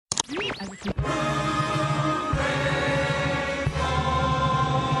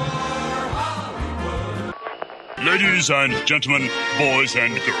Ladies and gentlemen, boys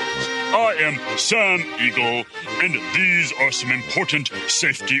and girls, I am Sam Eagle, and these are some important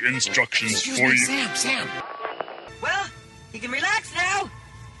safety instructions for you. Sam. Well, you can relax now.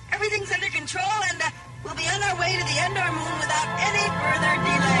 Everything's under control, and we'll be on our way to the Endor moon without any further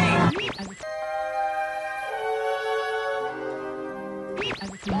delay.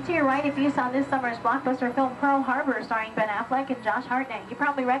 To your right, if you saw this summer's blockbuster film Pearl Harbor starring Ben Affleck and Josh Hartnett, you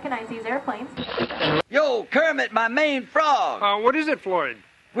probably recognize these airplanes. Yo, Kermit, my main frog. What is it, Floyd?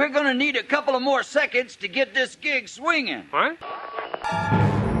 We're gonna need a couple of more seconds to get this gig swinging. What?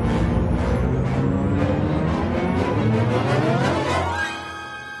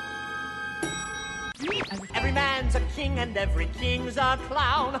 Every man's a king and every king's a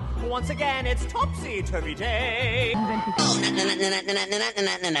clown. Once again, it's topsy-turvy day.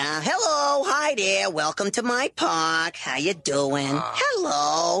 Hello, hi there. Welcome to my park. How you doing?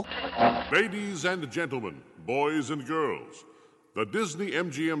 Hello. Ladies and gentlemen, boys and girls, the Disney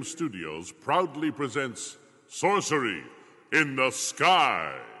MGM Studios proudly presents Sorcery in the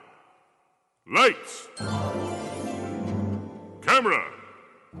Sky. Lights. Camera.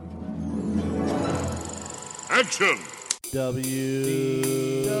 Action.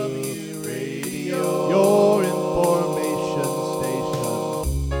 WDW Radio, your information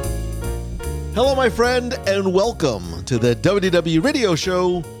station. Hello, my friend, and welcome to the WDW Radio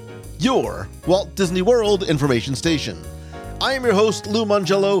Show, your Walt Disney World information station. I am your host, Lou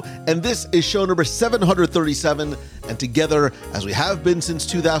Mangello, and this is show number 737, and together, as we have been since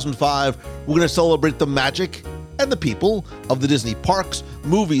 2005, we're going to celebrate the magic and the people of the Disney parks,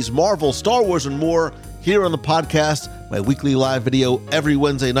 movies, Marvel, Star Wars, and more here on the podcast, my weekly live video every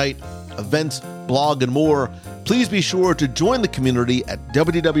Wednesday night, events, blog, and more. Please be sure to join the community at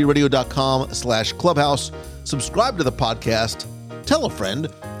wdwradio.com/clubhouse, subscribe to the podcast, tell a friend,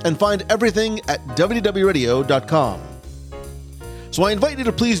 and find everything at wdwradio.com. So I invite you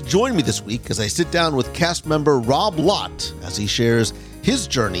to please join me this week as I sit down with cast member Rob Lott as he shares his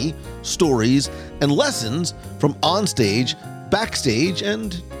journey, stories, and lessons from onstage, backstage,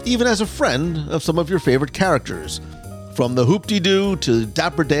 and even as a friend of some of your favorite characters. From the Hoop-Dee-Doo to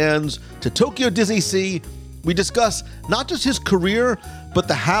Dapper Dan's to Tokyo Disney Sea, we discuss not just his career, but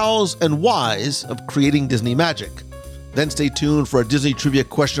the hows and whys of creating Disney magic. Then stay tuned for a Disney Trivia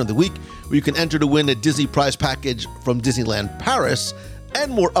Question of the Week, where you can enter to win a Disney prize package from Disneyland Paris,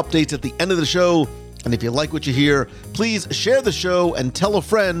 and more updates at the end of the show. And if you like what you hear, please share the show and tell a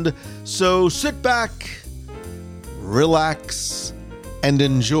friend. So sit back, relax, and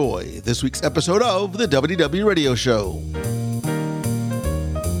enjoy this week's episode of the WDW Radio Show.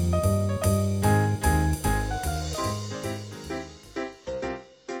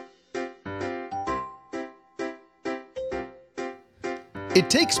 It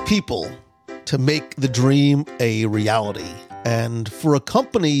takes people to make the dream a reality. And for a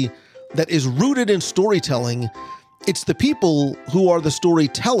company that is rooted in storytelling, it's the people who are the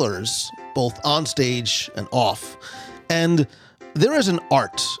storytellers, both on stage and off. And there is an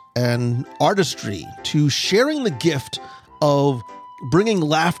art and artistry to sharing the gift of bringing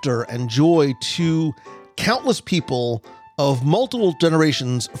laughter and joy to countless people of multiple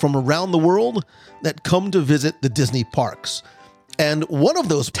generations from around the world that come to visit the Disney parks. And one of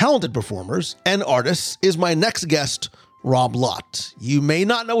those talented performers and artists is my next guest, Rob Lott. You may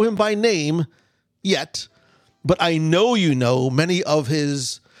not know him by name yet, but I know you know many of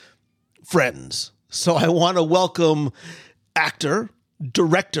his friends. So I want to welcome actor,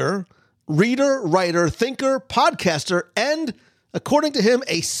 director, reader, writer, thinker, podcaster, and, according to him,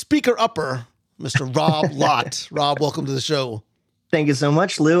 a speaker-upper, Mr. Rob Lott. Rob, welcome to the show. Thank you so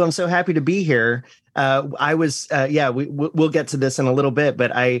much, Lou. I'm so happy to be here. We'll get to this in a little bit,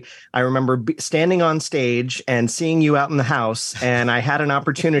 but I remember standing on stage and seeing you out in the house, and I had an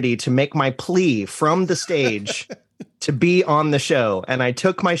opportunity to make my plea from the stage to be on the show, and I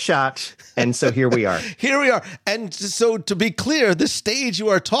took my shot, and so here we are. Here we are. And so to be clear, the stage you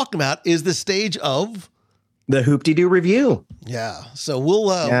are talking about is the stage of the Hoop-Dee-Doo review. Yeah. So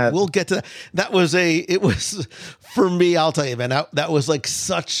we'll get to that. It was for me, I'll tell you, man, that was like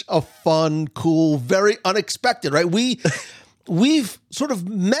such a fun, cool, very unexpected, right? We've sort of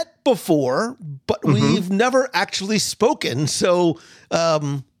met before, but we've never actually spoken. So,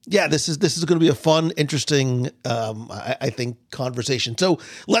 this is going to be a fun, interesting, I think, conversation. So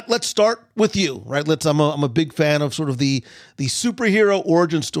let's start with you, right? I'm a big fan of sort of the superhero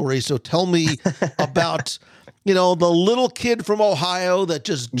origin story. So tell me about, the little kid from Ohio that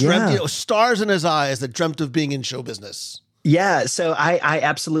just dreamt, stars in his eyes, that dreamt of being in show business. Yeah, so I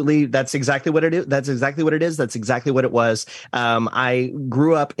absolutely, that's exactly what it is. That's exactly what it is. That's exactly what it was. I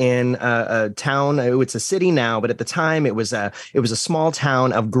grew up in a town. It's a city now, but at the time it was a small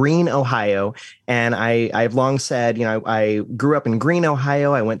town of Greene, Ohio. And I've long said, I grew up in Greene,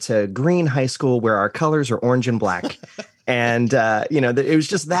 Ohio. I went to Greene High School, where our colors are orange and black. And it was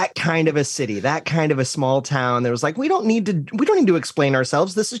just that kind of a city, that kind of a small town. There was like, we don't need to explain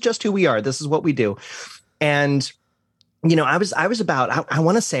ourselves. This is just who we are. This is what we do. And I was about, I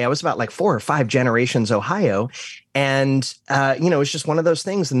want to say I was about like 4 or 5 generations Ohio. And, it's just one of those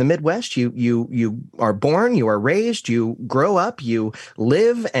things in the Midwest. You are born, you are raised, you grow up, you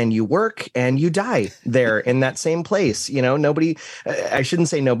live and you work and you die there in that same place. Nobody, I shouldn't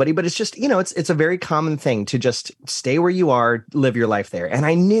say nobody, but it's just, it's a very common thing to just stay where you are, live your life there. And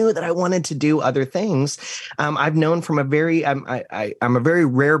I knew that I wanted to do other things. I've known from I'm a very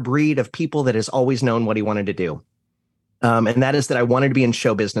rare breed of people that has always known what he wanted to do. And that is that I wanted to be in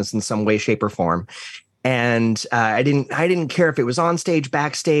show business in some way, shape, or form. And I didn't care if it was on stage,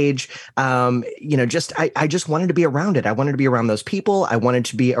 backstage. I just wanted to be around it. I wanted to be around those people. I wanted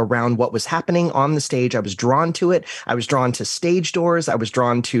to be around what was happening on the stage. I was drawn to it. I was drawn to stage doors. I was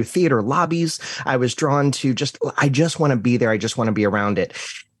drawn to theater lobbies. I was drawn to I just want to be there. I just want to be around it.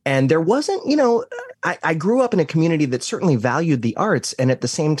 And there wasn't, I grew up in a community that certainly valued the arts. And at the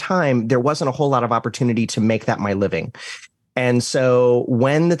same time, there wasn't a whole lot of opportunity to make that my living. And so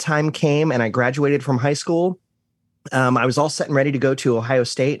when the time came and I graduated from high school, I was all set and ready to go to Ohio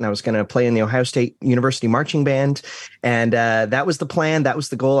State, and I was going to play in the Ohio State University marching band. And that was the plan. That was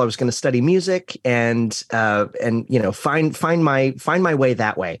the goal. I was going to study music and find my way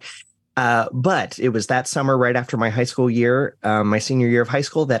that way. But it was that summer right after my high school year, my senior year of high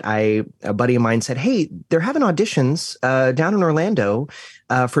school, that a buddy of mine said, "Hey, they're having auditions down in Orlando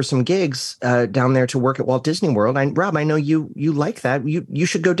for some gigs down there to work at Walt Disney World. Rob, I know you like that. You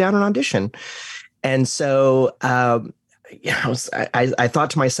should go down and audition." And so I thought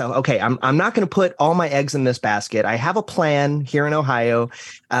to myself, okay, I'm not going to put all my eggs in this basket. I have a plan here in Ohio,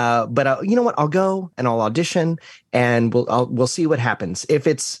 but you know what? I'll go and I'll audition, and we'll see what happens. If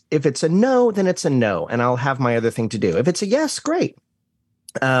it's a no, then it's a no, and I'll have my other thing to do. If it's a yes, great.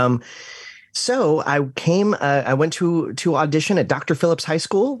 So I went to audition at Dr. Phillips High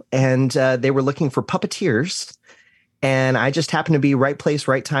School, and they were looking for puppeteers. And I just happened to be right place,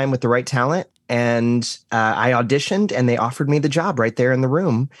 right time with the right talent. And I auditioned, and they offered me the job right there in the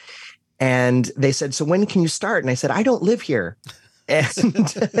room. And they said, "So when can you start?" And I said, "I don't live here." And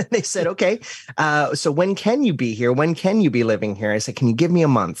they said, "Okay, so when can you be here? When can you be living here?" I said, "Can you give me a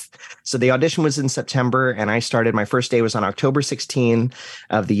month?" So the audition was in September, and I started. My first day was on October 16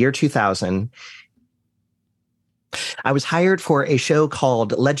 of the year 2000. I was hired for a show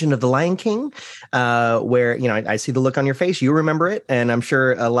called Legend of the Lion King, where, I see the look on your face. You remember it, and I'm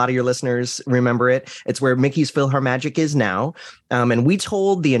sure a lot of your listeners remember it. It's where Mickey's PhilharMagic is now. And we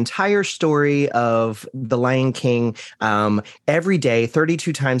told the entire story of the Lion King every day,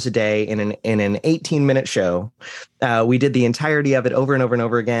 32 times a day in an 18-minute show. We did the entirety of it over and over and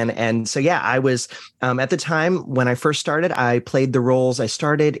over again. And so, yeah, I was at the time when I first started, I played the roles. I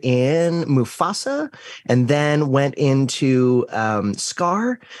started in Mufasa and then went into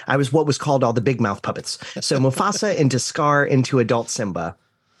Scar. I was what was called all the big mouth puppets. So Mufasa into Scar into adult Simba.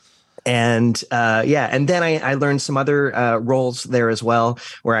 And and then I learned some other roles there as well,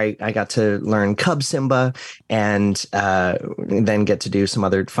 where I got to learn Cub Simba and then get to do some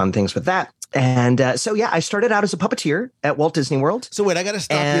other fun things with that. And I started out as a puppeteer at Walt Disney World. So wait, I got to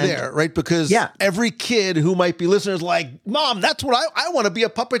stop you there, right? Because every kid who might be listening is like, "Mom, that's what I want to be a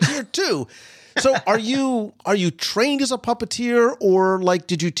puppeteer too." So are you trained as a puppeteer, or like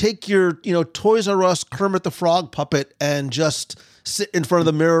did you take your Toys R Us Kermit the Frog puppet and just sit in front of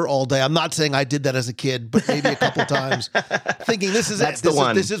the mirror all day? I'm not saying I did that as a kid, but maybe a couple times, thinking this is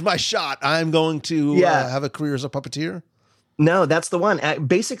this is my shot. I'm going to have a career as a puppeteer. No, that's the one.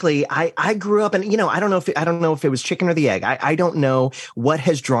 Basically, I grew up, and I don't know if it was chicken or the egg. I don't know what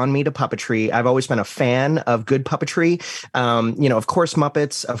has drawn me to puppetry. I've always been a fan of good puppetry. Of course,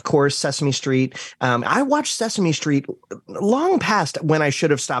 Muppets, of course, Sesame Street. I watched Sesame Street long past when I should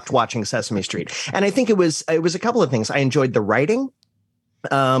have stopped watching Sesame Street, and I think it was a couple of things. I enjoyed the writing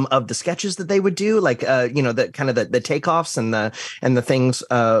of the sketches that they would do, like the kind of the takeoffs and the things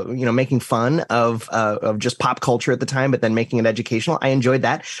making fun of just pop culture at the time, but then making it educational. I enjoyed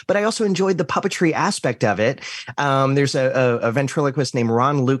that, but I also enjoyed the puppetry aspect of it. There's a ventriloquist named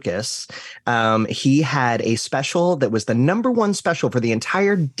Ron Lucas. He had a special that was the #1 special for the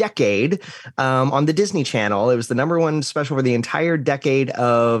entire decade on the Disney Channel. It was the #1 special for the entire decade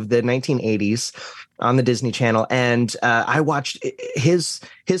of the 1980s. on the Disney Channel, and I watched his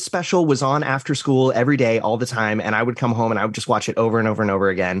special was on after school every day, all the time, and I would come home and I would just watch it over and over and over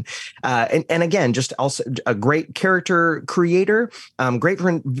again. And again, just also a great character creator,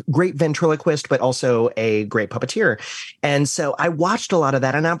 great ventriloquist, but also a great puppeteer. And so I watched a lot of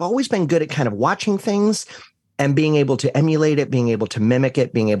that, and I've always been good at kind of watching things and being able to emulate it, being able to mimic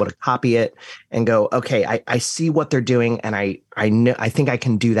it, being able to copy it and go, okay, I see what they're doing. And I know, I think I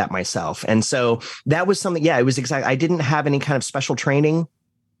can do that myself. And so that was something, it was exactly, I didn't have any kind of special training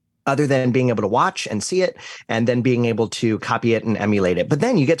other than being able to watch and see it and then being able to copy it and emulate it. But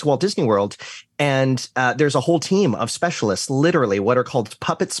then you get to Walt Disney World and there's a whole team of specialists, literally what are called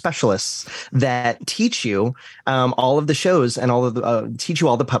puppet specialists that teach you all of the shows and teach you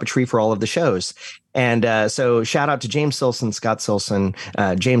all the puppetry for all of the shows. And so shout out to James Silson, Scott Silson,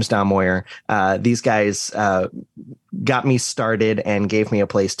 James Domoyer. These guys got me started and gave me a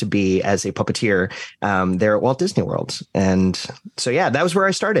place to be as a puppeteer there at Walt Disney World. And so, that was where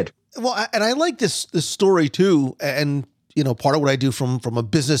I started. Well, and I like this story too. And, part of what I do from a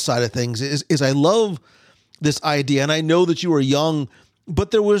business side of things is I love this idea. And I know that you were young,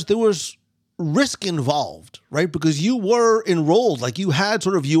 but there was risk involved, right? Because you were enrolled, like you had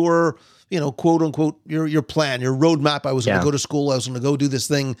sort of your, quote unquote, your plan, your roadmap. I was going to go to school. I was going to go do this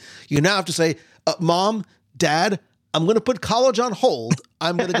thing. You now have to say, Mom, Dad, I'm going to put college on hold.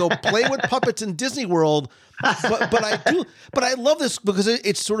 I'm going to go play with puppets in Disney World. But I love this because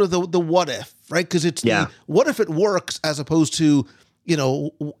it's sort of the what if, right? Because it's the what if it works as opposed to,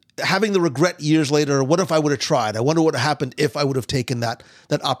 having the regret years later. What if I would have tried? I wonder what happened if I would have taken that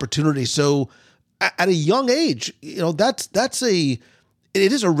opportunity. So at a young age, it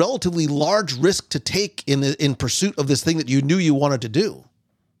is a relatively large risk to take in pursuit of this thing that you knew you wanted to do.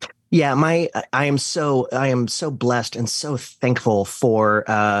 Yeah, I am so blessed and so thankful for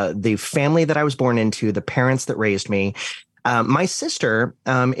the family that I was born into, the parents that raised me. My sister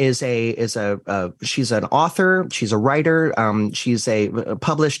she's an author, she's a writer, she's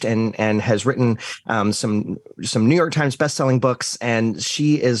published and has written some New York Times bestselling books, and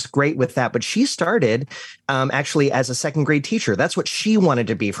she is great with that. But she started actually as a second grade teacher. That's what she wanted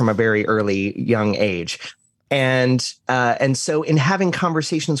to be from a very early young age. And so in having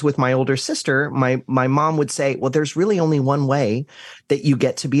conversations with my older sister, my mom would say, well, there's really only one way that you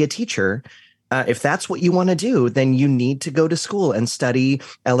get to be a teacher. If that's what you want to do, then you need to go to school and study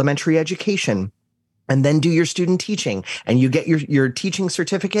elementary education and then do your student teaching and you get your teaching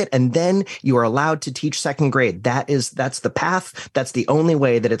certificate. And then you are allowed to teach second grade. That's the path. That's the only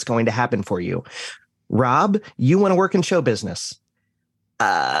way that it's going to happen for you. Rob, you want to work in show business.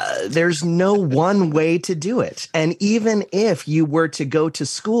 There's no one way to do it. And even if you were to go to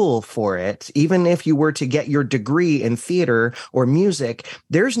school for it, even if you were to get your degree in theater or music,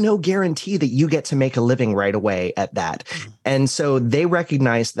 there's no guarantee that you get to make a living right away at that. And so they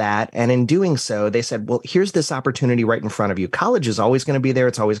recognized that. And in doing so, they said, well, here's this opportunity right in front of you. College is always going to be there.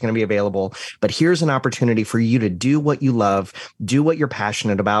 It's always going to be available. But here's an opportunity for you to do what you love, do what you're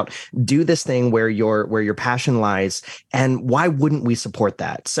passionate about, do this thing where your passion lies. And why wouldn't we support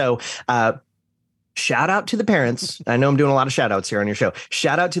that? So shout out to the parents. I know I'm doing a lot of shout outs here on your show.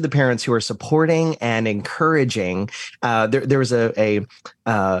 Shout out to the parents who are supporting and encouraging. There's a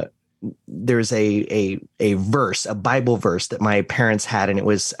verse, a Bible verse that my parents had, and it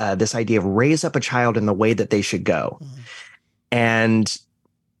was this idea of raise up a child in the way that they should go. And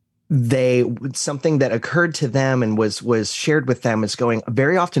something that occurred to them and was shared with them is going,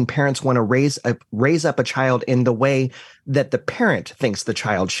 very often parents want to raise up a child in the way that the parent thinks the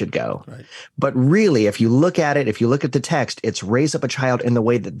child should go. Right. But really, if you look at it, if you look at the text, it's raise up a child in the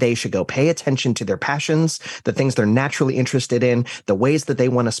way that they should go. Pay attention to their passions, the things they're naturally interested in, the ways that they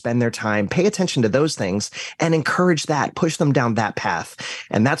want to spend their time. Pay attention to those things and encourage that, push them down that path.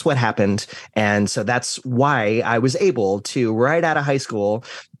 And that's what happened. And so that's why I was able to, right out of high school,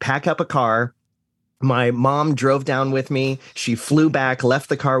 pack up a car. My mom drove down with me. She flew back, left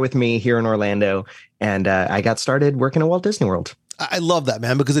the car with me here in Orlando, and I got started working at Walt Disney World. I love that,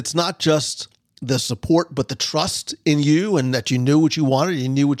 man, because it's not just the support, but the trust in you and that you knew what you wanted, you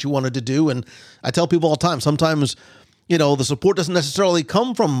knew what you wanted to do. And I tell people all the time, sometimes, the support doesn't necessarily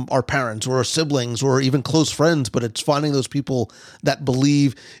come from our parents or our siblings or even close friends, but it's finding those people that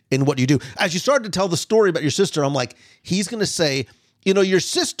believe in what you do. As you started to tell the story about your sister, I'm like, he's going to say, your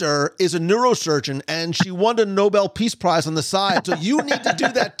sister is a neurosurgeon and she won a Nobel Peace Prize on the side. So you need to do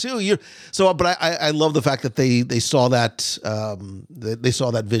that too. But I love the fact that they saw that, they saw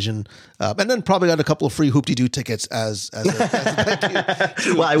that vision, and then probably got a couple of free Hoop-Dee-Doo tickets as a thank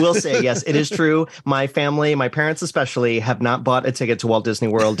you. Well, I will say, yes, it is true. My family, my parents especially, have not bought a ticket to Walt Disney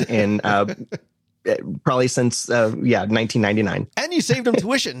World in probably since 1999. And you saved them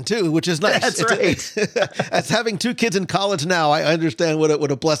tuition too, which is nice. That's right. As having 2 kids in college now, I understand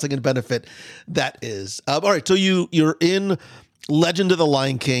what a blessing and benefit that is. All right, so you're in Legend of the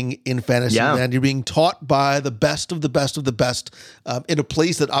Lion King in Fantasyland. You're being taught by the best of the best of the best in a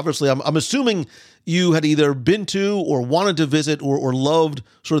place that obviously I'm assuming you had either been to or wanted to visit or loved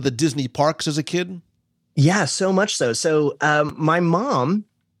sort of the Disney parks as a kid. Yeah, so much so. So my mom,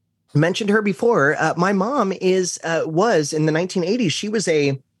 mentioned her before. My mom was in the 1980s. She was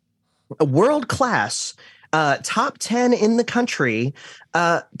a world-class, top 10 in the country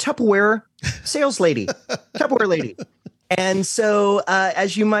Tupperware sales lady. Tupperware lady. And so,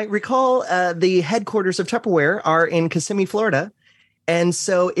 as you might recall, the headquarters of Tupperware are in Kissimmee, Florida. And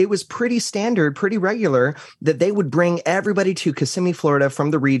so it was pretty standard, pretty regular that they would bring everybody to Kissimmee, Florida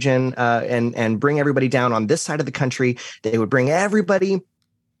from the region and bring everybody down on this side of the country. They would bring everybody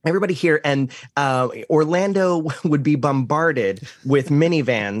here, and Orlando would be bombarded with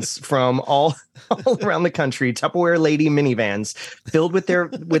minivans from all around the country, Tupperware lady minivans filled with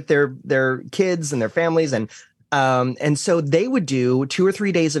their kids and their families. And so they would do 2 or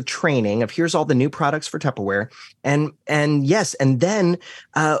 3 days of training of here's all the new products for Tupperware. And then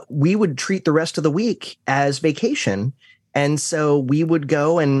we would treat the rest of the week as vacation. And so we would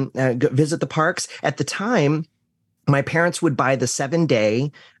go and visit the parks. At the time, my parents would buy the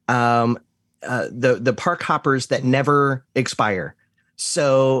 7-day, the park hoppers that never expire.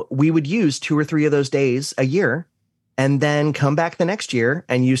 So we would use 2 or 3 of those days a year, and then come back the next year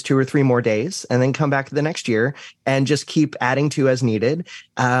and use 2 or 3 more days, and then come back the next year and just keep adding to as needed.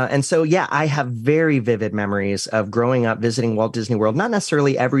 And so, yeah, I have very vivid memories of growing up visiting Walt Disney World, not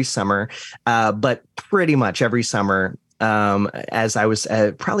necessarily every summer, but pretty much every summer, as I was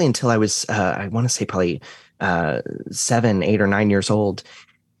probably until I was, I want to say probably 7, 8, or 9 years old.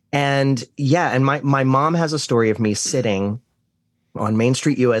 And yeah, and my mom has a story of me sitting on Main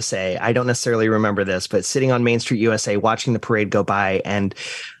Street, USA. I don't necessarily remember this, but sitting on Main Street, USA, watching the parade go by. And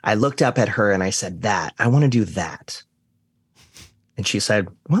I looked up at her and I said, I want to do that. And she said,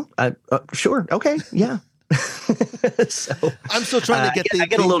 well, sure. Okay. Yeah. So I'm still trying to get I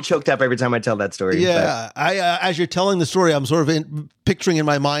get a little choked up every time I tell that story. Yeah. As you're telling the story, I'm sort of picturing in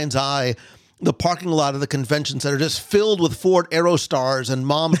my mind's eye the parking lot of the convention center just filled with Ford Aerostars and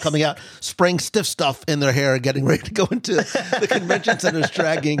moms coming out spraying stiff stuff in their hair, getting ready to go into the convention centers,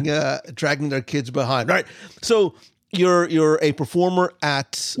 dragging their kids behind. All right. So you're a performer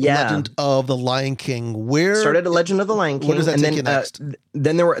at Legend of the Lion King. Where started at Legend of the Lion King. What does that take you next?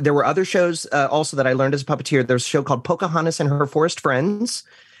 Then there were other shows also that I learned as a puppeteer. There's a show called Pocahontas and Her Forest Friends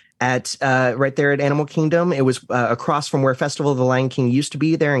at right there at Animal Kingdom. It was across from where Festival of the Lion King used to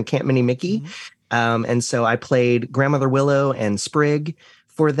be there in Camp Minnie Mickey. Mm-hmm. And so I played Grandmother Willow and Sprig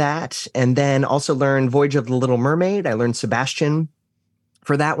for that. And then also learned Voyage of the Little Mermaid. I learned Sebastian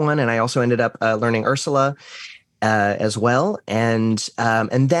for that one. And I also ended up learning Ursula as well. And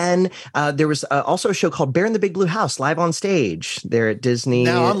then there was also a show called Bear in the Big Blue House live on stage there at Disney.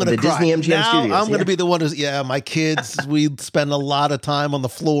 Now I'm going to cry. Disney MGM Studios. I'm going to be the one who's, my kids, we spend a lot of time on the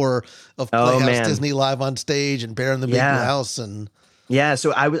floor of Playhouse Disney live on stage and Bear in the Big Blue House. And yeah,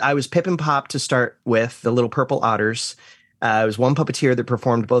 so I was Pip and Pop to start with, the little purple otters. It was one puppeteer that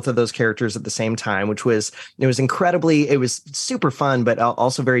performed both of those characters at the same time, it was super fun, but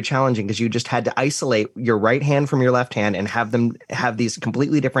also very challenging because you just had to isolate your right hand from your left hand and have them have these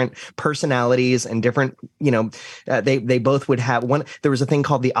completely different personalities and different, they both would have one. There was a thing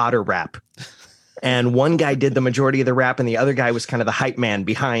called the otter rap. And one guy did the majority of the rap and the other guy was kind of the hype man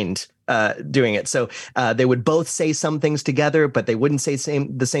behind doing it. So they would both say some things together, but they wouldn't say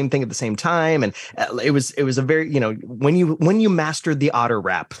the same thing at the same time. And it was a very, when you mastered the otter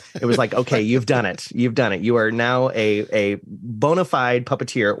rap, it was like, okay, you've done it. You are now a bona fide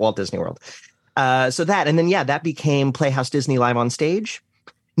puppeteer at Walt Disney World. So that, and then, that became Playhouse Disney live on stage.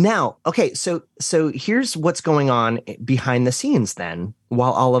 Now, okay, so here's what's going on behind the scenes then,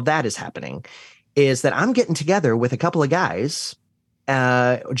 while all of that is happening, is that I'm getting together with a couple of guys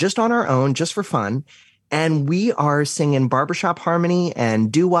just on our own, just for fun. And we are singing barbershop harmony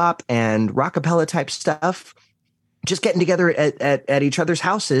and doo-wop and rockapella type stuff, just getting together at each other's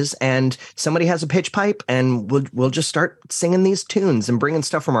houses. And somebody has a pitch pipe and we'll just start singing these tunes and bringing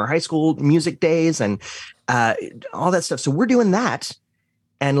stuff from our high school music days and all that stuff. So we're doing that.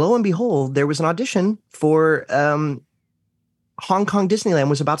 And lo and behold, there was an audition for Hong Kong Disneyland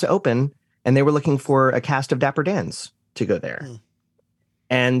was about to open. And they were looking for a cast of Dapper Dans to go there.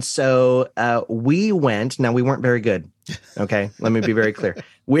 And so we went. Now, we weren't very good. Okay, let me be very clear.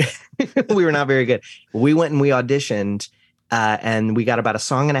 We were not very good. We went and we auditioned. And we got about a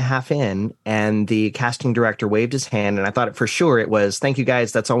song and a half in, and the casting director waved his hand, and I thought for sure it was, thank you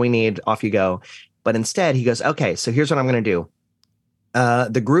guys, that's all we need, off you go. But instead he goes, okay, so here's what I'm going to do.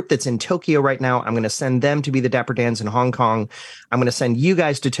 The group that's in Tokyo right now, I'm going to send them to be the Dapper Dans in Hong Kong. I'm going to send you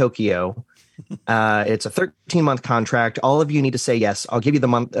guys to Tokyo. It's a 13-month contract. All of you need to say yes. I'll give you the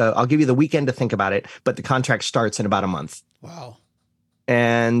month. I'll give you the weekend to think about it, but the contract starts in about a month. Wow.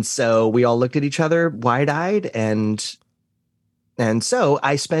 And so we all looked at each other wide-eyed, and so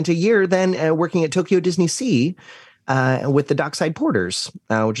I spent a year then working at Tokyo Disney Sea with the Dockside Porters,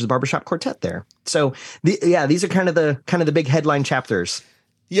 which is a barbershop quartet there. So these are kind of the big headline chapters.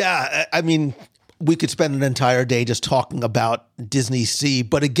 Yeah, I mean, we could spend an entire day just talking about Disney Sea,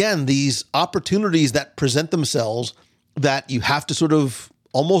 but again, these opportunities that present themselves that you have to sort of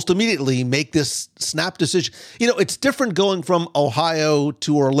almost immediately make this snap decision. You know, it's different going from Ohio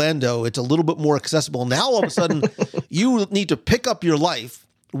to Orlando. It's a little bit more accessible. Now, all of a sudden, you need to pick up your life,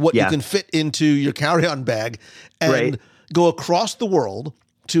 what you can fit into your carry-on bag, and go across the world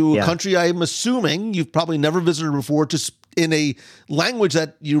to a country I'm assuming you've probably never visited before, just in a language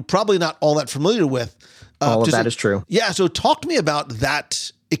that you're probably not all that familiar with. All of that is true. Yeah, so talk to me about that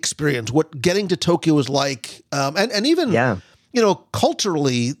experience, what getting to Tokyo is like, and even you know,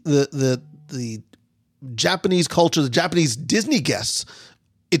 culturally, the Japanese culture, the Japanese Disney guests,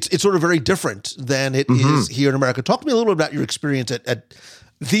 it's sort of very different than it is here in America. Talk to me a little bit about your experience at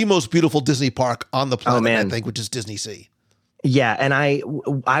the most beautiful Disney park on the planet, I think, which is Disney Sea. Yeah, and I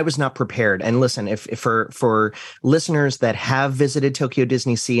was not prepared. And listen, if for listeners that have visited Tokyo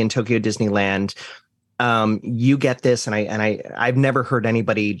Disney Sea and Tokyo Disneyland, you get this, and I've never heard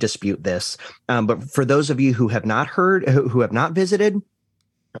anybody dispute this. But for those of you who have not heard, who have not visited,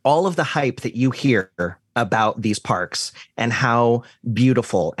 all of the hype that you hear about these parks and how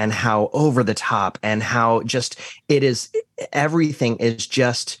beautiful and how over the top and how just it is, everything is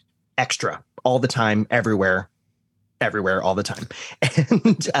just extra all the time, everywhere all the time.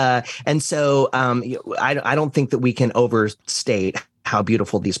 And so I don't think that we can overstate how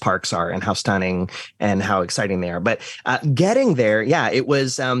beautiful these parks are and how stunning and how exciting they are. But getting there, it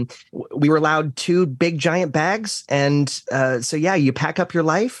was, we were allowed 2 big giant bags. And so you pack up your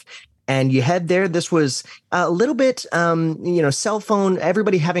life and you head there. This was a little bit, cell phone.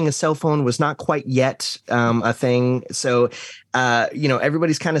 Everybody having a cell phone was not quite yet a thing. So,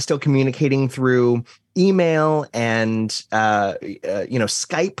 everybody's kind of still communicating through email, and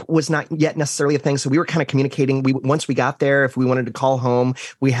Skype was not yet necessarily a thing. So we were kind of communicating. Once we got there, if we wanted to call home,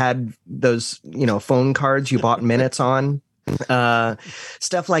 we had those, phone cards you bought minutes on.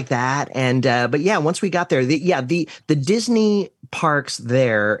 Stuff like that. And but once we got there, the Disney parks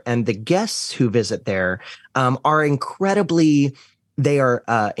there and the guests who visit there are incredibly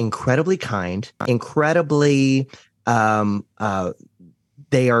kind, incredibly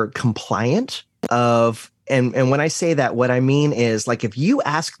they are compliant of, and when I say that, what I mean is, like, if you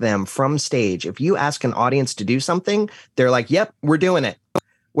ask them from stage, if you ask an audience to do something, they're like, yep, we're doing it.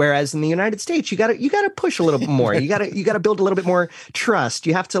 Whereas in the United States, you got to push a little bit more. You got to build a little bit more trust.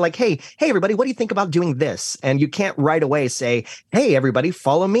 You have to, like, hey, everybody, what do you think about doing this? And you can't right away say, hey, everybody,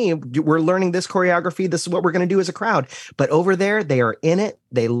 follow me. We're learning this choreography. This is what we're going to do as a crowd. But over there, they are in it.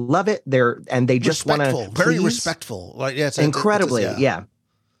 They love it. And they just want to, very respectful. Like, it's incredibly,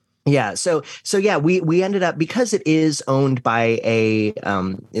 Yeah. So we ended up, because it is owned by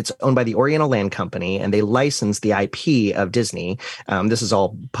it's owned by the Oriental Land Company, and they license the IP of Disney. This is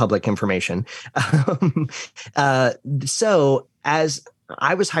all public information. So as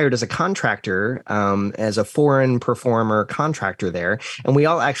I was hired as a contractor, as a foreign performer contractor there, and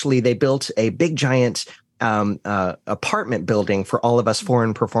they built a big giant apartment building for all of us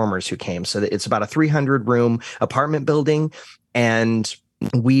foreign performers who came. So it's about a 300-room apartment building, and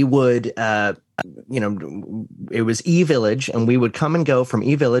we would, it was E-Village, and we would come and go from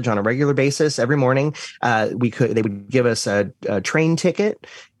E-Village on a regular basis every morning. They would give us a train ticket,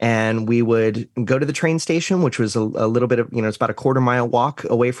 and we would go to the train station, which was a little bit of, it's about a quarter-mile walk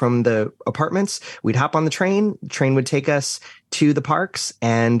away from the apartments. We'd hop on the train. The train would take us to the parks,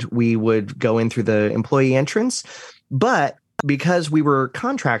 and we would go in through the employee entrance. But because we were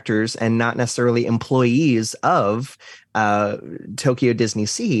contractors and not necessarily employees of Tokyo Disney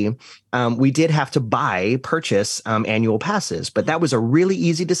Sea, we did have to purchase annual passes. But that was a really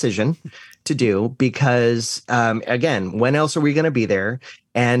easy decision to do because, again, when else are we going to be there?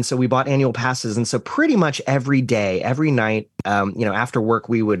 And so we bought annual passes. And so pretty much every day, every night, after work,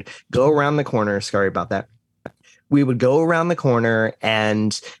 we would go around the corner. Sorry about that. we would go around the corner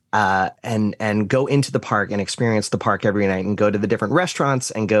and go into the park and experience the park every night, and go to the different restaurants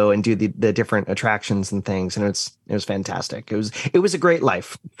and go and do the different attractions and things. And it was fantastic. It was a great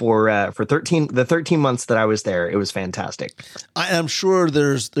life for 13 months that I was there. It was fantastic. I'm sure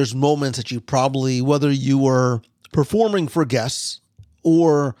there's moments that you probably, whether you were performing for guests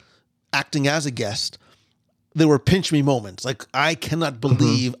or acting as a guest, there were pinch me moments. Like, I cannot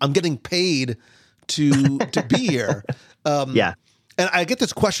believe I'm getting paid to be here. Yeah. And I get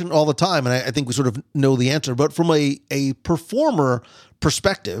this question all the time, and I think we sort of know the answer. But from a performer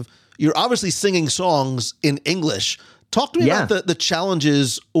perspective, you're obviously singing songs in English. Talk to me about the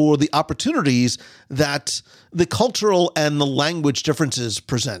challenges or the opportunities that the cultural and the language differences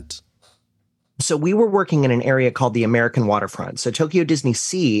present. So we were working in an area called the American Waterfront. So Tokyo Disney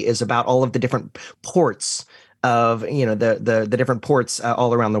Sea is about all of the different ports of, the different ports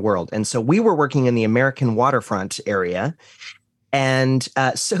all around the world. And so we were working in the American Waterfront area. And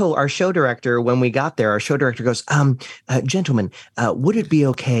so our show director, when we got there, our show director goes, gentlemen, would it be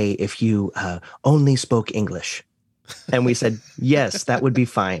okay if you only spoke English? And we said, yes, that would be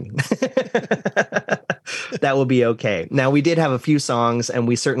fine. That will be okay. Now, we did have a few songs, and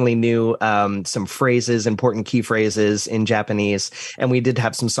we certainly knew some phrases, important key phrases in Japanese. And we did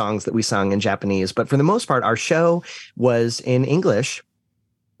have some songs that we sung in Japanese. But for the most part, our show was in English.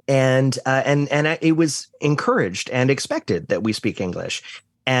 And it was encouraged and expected that we speak English.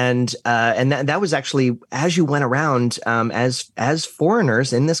 And that was actually, as you went around as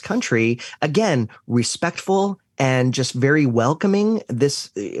foreigners in this country, again, respectful and just very welcoming.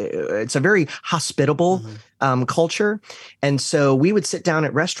 It's a very hospitable culture. And so we would sit down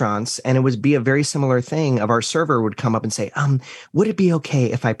at restaurants, and it would be a very similar thing of our server would come up and say, would it be okay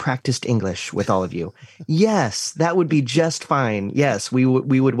if I practiced English with all of you? Yes, that would be just fine. Yes, we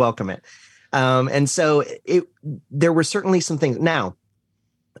would welcome it. And so there were certainly some things. Now,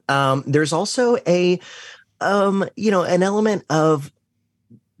 there's also an element of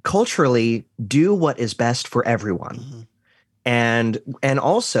culturally do what is best for everyone. And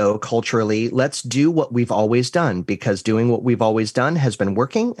also culturally, let's do what we've always done, because doing what we've always done has been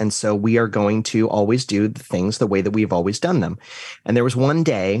working. And so we are going to always do the things the way that we've always done them. And there was one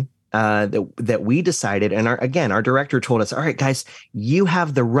day that we decided, and our director told us, all right, guys, you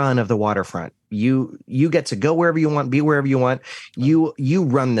have the run of the waterfront. You get to go wherever you want, be wherever you want. You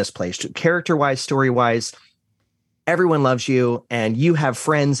run this place, character-wise, story-wise. Everyone loves you, and you have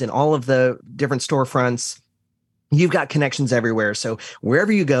friends in all of the different storefronts. You've got connections everywhere. So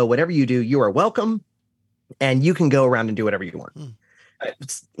wherever you go, whatever you do, you are welcome, and you can go around and do whatever you want.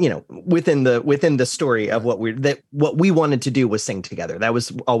 It's, within the story of what we wanted to do was sing together. That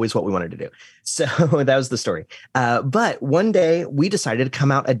was always what we wanted to do. So that was the story. But one day we decided to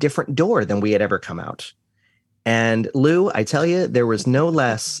come out a different door than we had ever come out. And Lou, I tell you, there was no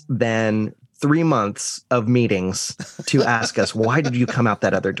less than 3 months of meetings to ask us, why did you come out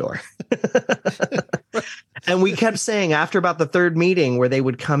that other door? And we kept saying, after about the third meeting, where they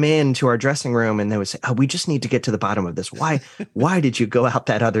would come into our dressing room and they would say, we just need to get to the bottom of this. Why did you go out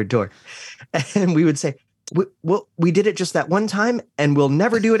that other door? And we would say, we did it just that one time, and we'll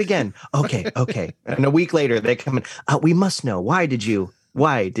never do it again. Okay. And a week later, they come in. We must know, why did you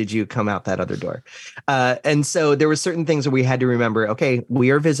come out that other door? And so there were certain things that we had to remember. Okay,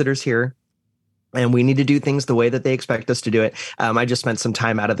 we are visitors here, and we need to do things the way that they expect us to do it. I just spent some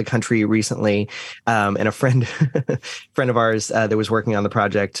time out of the country recently, and a friend of ours that was working on the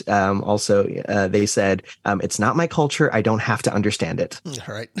project also, they said, it's not my culture. I don't have to understand it.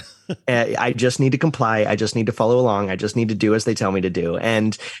 All right. I just need to comply. I just need to follow along. I just need to do as they tell me to do.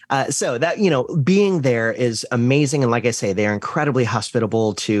 And so that, being there is amazing. And like I say, they are incredibly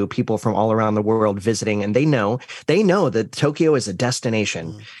hospitable to people from all around the world visiting. And they know that Tokyo is a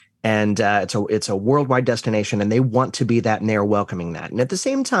destination. And it's a worldwide destination, and they want to be that, and they are welcoming that. And at the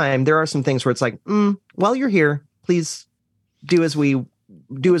same time, there are some things where it's like, while you're here, please do as we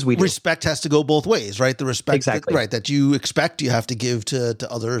do. Respect has to go both ways, right? The respect, exactly. that you expect, you have to give to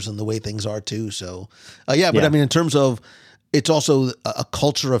others, and the way things are too. So, but I mean, in terms of, it's also a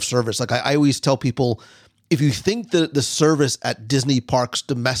culture of service. Like I always tell people, if you think that the service at Disney parks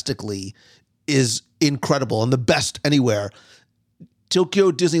domestically is incredible and the best anywhere,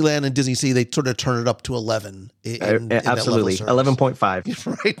 Tokyo, Disneyland, and Disney Sea, they sort of turn it up to 11. Absolutely.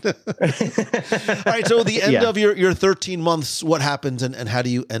 11.5. Right. All right. So the end of your 13 months, what happens, and how do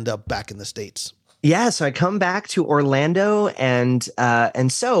you end up back in the States? Yeah. So I come back to Orlando, and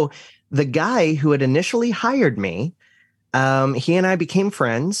so the guy who had initially hired me, he and I became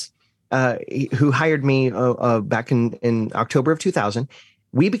friends, who hired me back in October of 2000.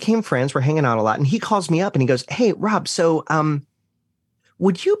 we became friends. We're hanging out a lot. And he calls me up and he goes, "Hey, Rob, so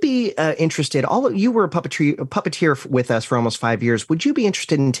would you be interested? You were a puppeteer with us for almost 5 years. Would you be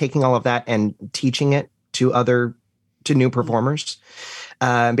interested in taking all of that and teaching it to new performers?"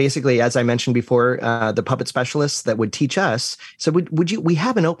 Basically, as I mentioned before, the puppet specialists that would teach us. So we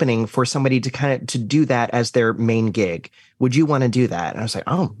have an opening for somebody to do that as their main gig. Would you want to do that? And I was like,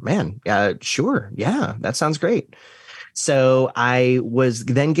 "Oh man, sure. Yeah, that sounds great." So I was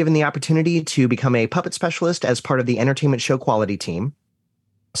then given the opportunity to become a puppet specialist as part of the entertainment show quality team.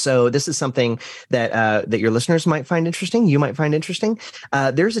 So this is something that your listeners might find interesting. You might find interesting.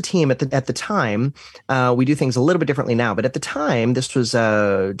 There's a team at the time. We do things a little bit differently now, but at the time, this was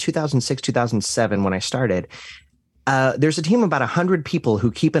 2006, 2007 when I started. There's a team of about 100 people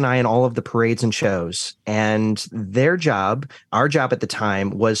who keep an eye on all of the parades and shows. And our job at the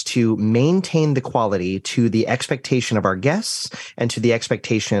time, was to maintain the quality to the expectation of our guests and to the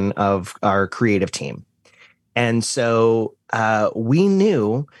expectation of our creative team. And so we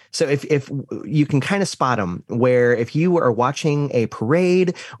knew, so if you can kind of spot them, where if you are watching a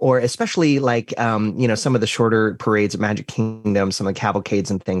parade, or especially like, some of the shorter parades at Magic Kingdom, some of the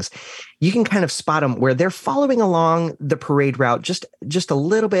cavalcades and things, you can kind of spot them where they're following along the parade route, just a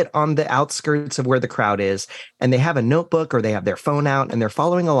little bit on the outskirts of where the crowd is. And they have a notebook or they have their phone out and they're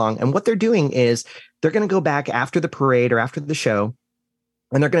following along. And what they're doing is they're going to go back after the parade or after the show,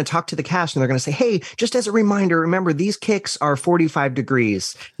 and they're going to talk to the cast and they're going to say, "Hey, just as a reminder, remember these kicks are 45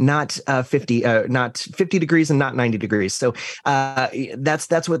 degrees, not 50 degrees and not 90 degrees. So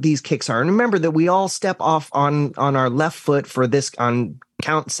that's what these kicks are. And remember that we all step off on our left foot for this on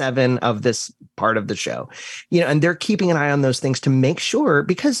count 7 of this part of the show." And they're keeping an eye on those things to make sure,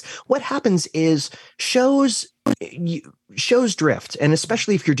 because what happens is shows drift. And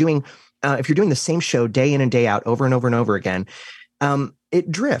especially if you're doing the same show day in and day out over and over and over again, it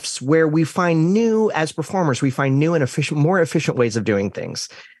drifts, where we find as performers, we find new and more efficient ways of doing things.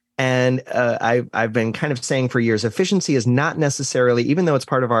 And I've been kind of saying for years, efficiency is not necessarily, even though it's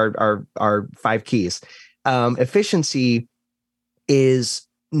part of our 5 keys, efficiency is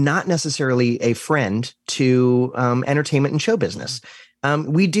not necessarily a friend to entertainment and show business.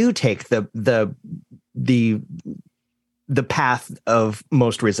 We do take the path of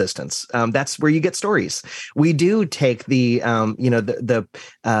most resistance. That's where you get stories. We do take the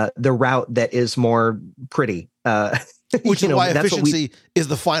route that is more pretty. Which is why efficiency is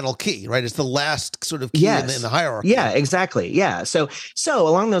the final key, right? It's the last sort of key in the hierarchy. Yeah, exactly. Yeah. So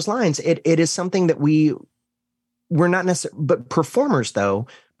along those lines, it is something that we're not necessarily, but performers though,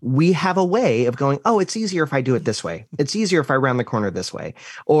 we have a way of going, "Oh, it's easier if I do it this way. It's easier if I round the corner this way."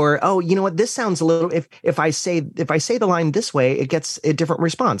 Or, "Oh, you know what? This sounds a little, if I say the line this way, it gets a different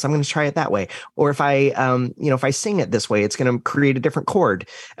response. I'm going to try it that way." Or if I sing it this way, it's going to create a different chord.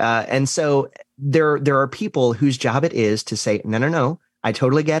 And so there are people whose job it is to say, no, I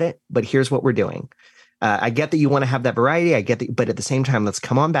totally get it, but here's what we're doing. I get that you want to have that variety. I get that, but at the same time, let's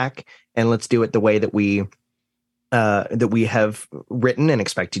come on back and let's do it the way that we have written and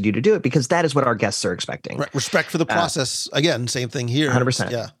expected you to do it, because that is what our guests are expecting. Right. Respect for the process. Again, same thing here.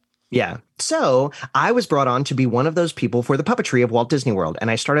 100%. Yeah. Yeah. So I was brought on to be one of those people for the puppetry of Walt Disney World.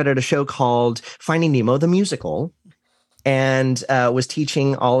 And I started at a show called Finding Nemo, the musical, and was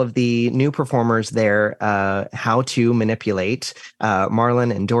teaching all of the new performers there how to manipulate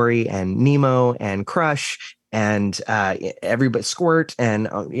Marlin and Dory and Nemo and Crush and everybody, Squirt, and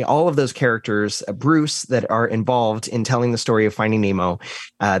all of those characters, Bruce, that are involved in telling the story of Finding Nemo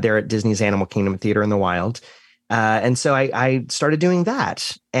there at Disney's Animal Kingdom Theater in the Wild. And so I started doing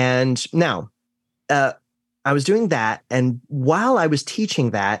that. And now I was doing that. And while I was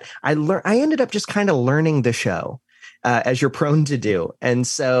teaching that, I ended up just kind of learning the show, as you're prone to do. And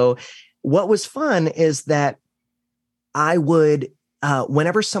so what was fun is that I would,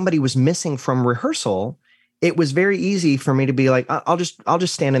 whenever somebody was missing from rehearsal, it was very easy for me to be like, I'll just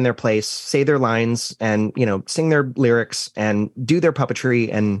stand in their place, say their lines, and sing their lyrics and do their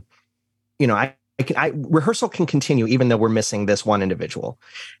puppetry, and rehearsal can continue even though we're missing this one individual.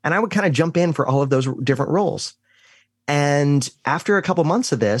 And I would kind of jump in for all of those different roles. And after a couple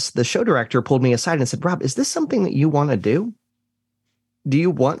months of this, the show director pulled me aside and said, "Rob, is this something that you want to do? Do you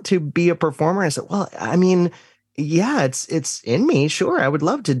want to be a performer?" I said, "Well, I mean, yeah, it's in me. Sure, I would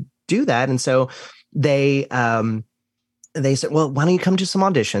love to do that." And so they said, "Well, why don't you come to some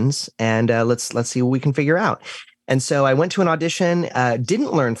auditions and let's see what we can figure out." And so I went to an audition,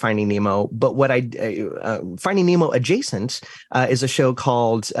 didn't learn Finding Nemo, but Finding Nemo adjacent is a show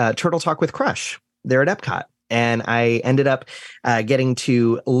called Turtle Talk with Crush there at Epcot. And I ended up getting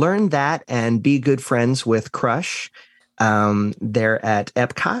to learn that and be good friends with Crush there at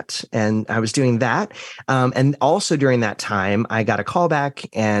Epcot, and I was doing that. And also during that time, I got a call back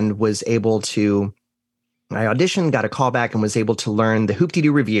and was able to. I auditioned, got a call back, and was able to learn the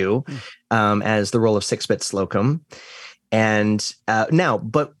Hoop-Dee-Doo Review as the role of 6-Bit Slocum. And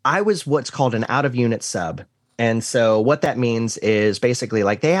but I was what's called an out-of-unit sub. And so what that means is basically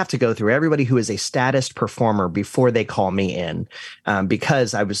like they have to go through everybody who is a statist performer before they call me in,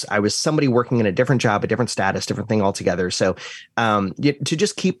 because I was somebody working in a different job, a different status, different thing altogether. So to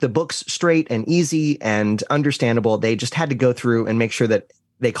just keep the books straight and easy and understandable, they just had to go through and make sure that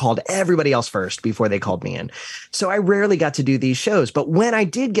they called everybody else first before they called me in. So I rarely got to do these shows. But when I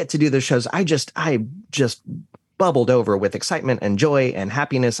did get to do those shows, I just bubbled over with excitement and joy and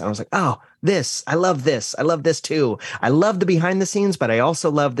happiness. And I was like, oh, I love this. I love this too. I love the behind the scenes, but I also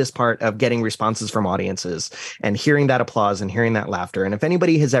love this part of getting responses from audiences and hearing that applause and hearing that laughter. And if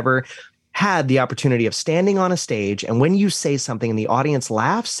anybody has ever had the opportunity of standing on a stage, and when you say something and the audience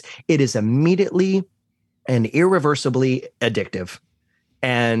laughs, it is immediately and irreversibly addictive.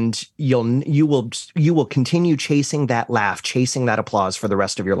 And you will continue chasing that laugh, chasing that applause for the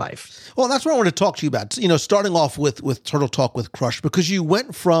rest of your life. Well, that's what I want to talk to you about. Starting off with Turtle Talk with Crush, because you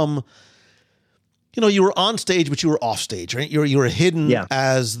went from, you were on stage, but you were off stage, right? You were hidden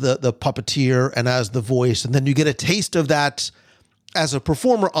as the puppeteer and as the voice, and then you get a taste of that as a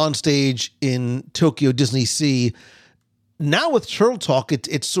performer on stage in Tokyo Disney Sea. Now with Turtle Talk,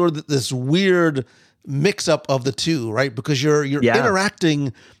 it's sort of this weird mix up of the two, right? Because you're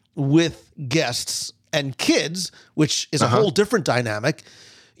interacting with guests and kids, which is a whole different dynamic.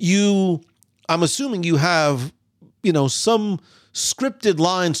 I'm assuming you have, some scripted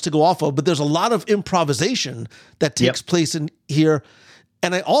lines to go off of, but there's a lot of improvisation that takes place in here.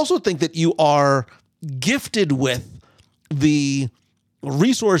 And I also think that you are gifted with the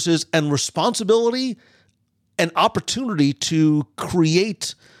resources and responsibility and opportunity to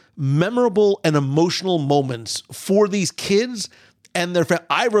create memorable and emotional moments for these kids and their family.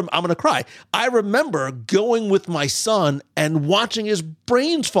 I'm going to cry. I remember going with my son and watching his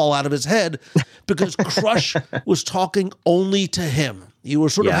brains fall out of his head because Crush was talking only to him. You were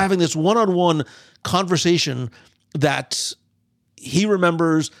sort of having this one-on-one conversation that he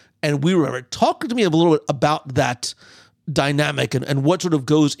remembers and we remember. Talk to me a little bit about that dynamic and what sort of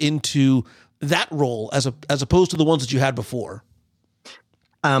goes into that role as opposed to the ones that you had before.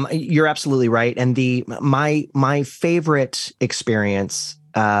 You're absolutely right. And my favorite experience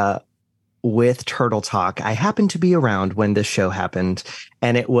with Turtle Talk, I happened to be around when this show happened,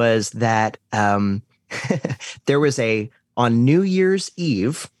 and it was that there was on New Year's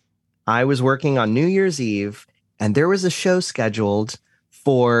Eve, I was working on New Year's Eve, and there was a show scheduled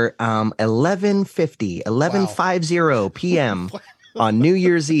for 11:50 p.m. on New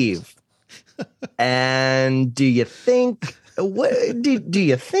Year's Eve. And do you think how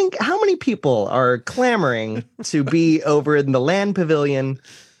many people are clamoring to be over in the Land Pavilion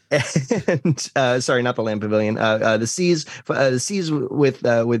and sorry, not the Land Pavilion, the seas with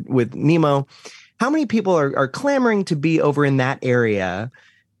Nemo? How many people are clamoring to be over in that area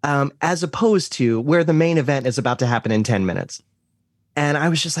as opposed to where the main event is about to happen in 10 minutes? And I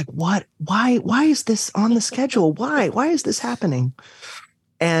was just like, what? Why is this on the schedule? Why is this happening?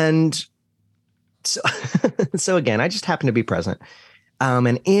 And so again, I just happened to be present.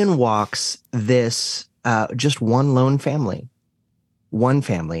 And in walks this just one lone family.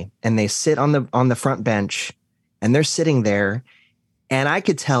 And they sit on the front bench, and they're sitting there. And I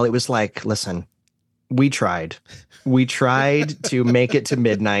could tell it was like, listen, we tried to make it to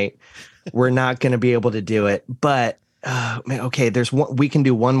midnight. We're not going to be able to do it, but okay, we can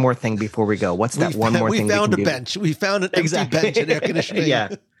do one more thing before we go. What's that one more thing? We found a bench. We found an empty bench and air conditioning. Yeah.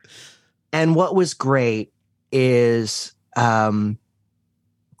 And what was great is Crush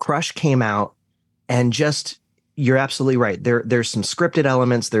came out and you're absolutely right. There's some scripted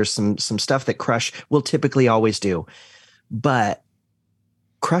elements. There's some stuff that Crush will typically always do. But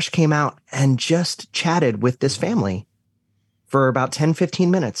Crush came out and just chatted with this family for about 10, 15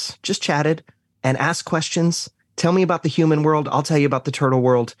 minutes. Just chatted and asked questions. Tell me about the human world. I'll tell you about the turtle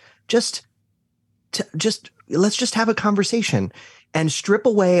world. Let's just have a conversation and strip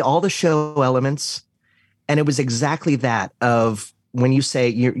away all the show elements. And it was exactly that of when you say,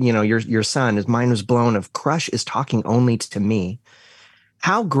 your son, his mind was blown of Crush is talking only to me.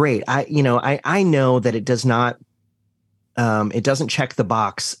 How great. I know that it does not, it doesn't check the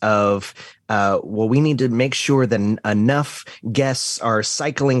box of, we need to make sure that enough guests are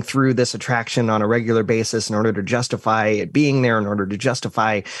cycling through this attraction on a regular basis in order to justify it being there, in order to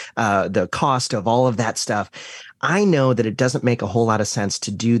justify the cost of all of that stuff. I know that it doesn't make a whole lot of sense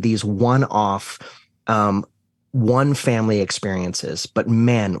to do these one-off one family experiences, but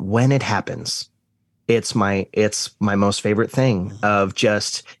man, when it happens, it's my most favorite thing of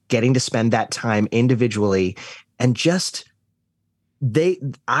just getting to spend that time individually and just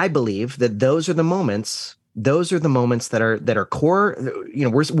I believe that those are the moments that are core. You know,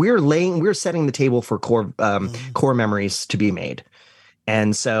 we're setting the table for core memories to be made.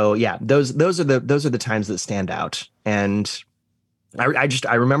 And so, yeah, those are the times that stand out. And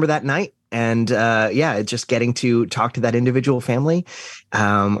I remember that night, and just getting to talk to that individual family,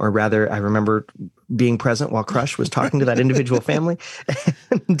 or rather, I remember being present while Crush was talking to that individual family,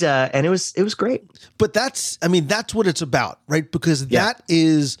 and it was great. But that's what it's about, right? Because that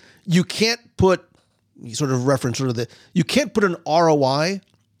is, you can't put you can't put an ROI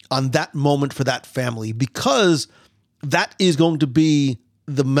on that moment for that family, because that is going to be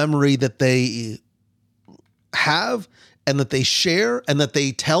the memory that they have and that they share and that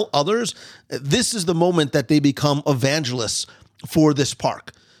they tell others. This is the moment that they become evangelists for this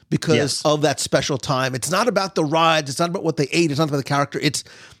park because of that special time. It's not about the rides. It's not about what they ate. It's not about the character. It's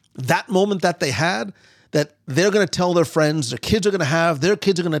that moment that they had that they're going to tell their friends, their kids are going to have, their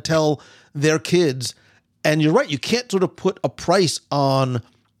kids are going to tell their kids. And you're right. You can't sort of put a price on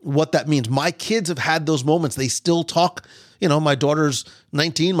what that means. My kids have had those moments. They still talk, my daughter's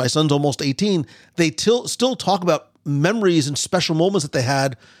 19, my son's almost 18. They still talk about memories and special moments that they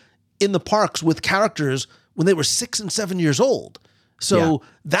had in the parks with characters when they were 6 and 7 years old. So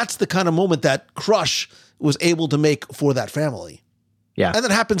that's the kind of moment that Crush was able to make for that family. Yeah. And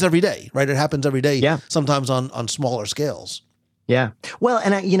that happens every day, right? It happens every day. Yeah. Sometimes on smaller scales. Yeah. Well,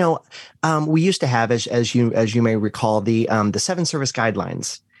 and we used to have, as you may recall, the 7 service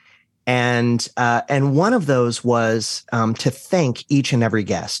guidelines. And one of those was to thank each and every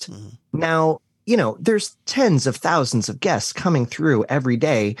guest. Mm-hmm. Now, there's tens of thousands of guests coming through every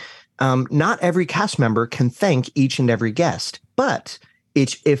day. Not every cast member can thank each and every guest, but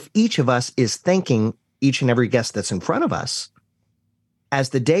if each of us is thanking each and every guest that's in front of us, as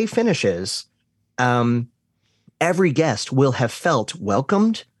the day finishes, every guest will have felt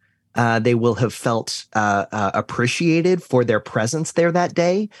welcomed. They will have felt appreciated for their presence there that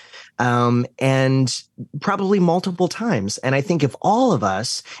day, and probably multiple times. And I think if all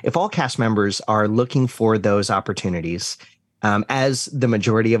cast members are looking for those opportunities, as the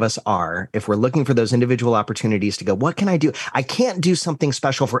majority of us are, if we're looking for those individual opportunities to go, what can I do? I can't do something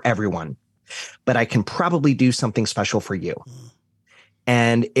special for everyone, but I can probably do something special for you.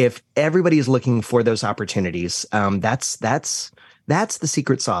 And if everybody is looking for those opportunities, that's the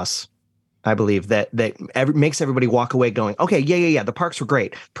secret sauce, I believe, that makes everybody walk away going, okay, yeah. The parks were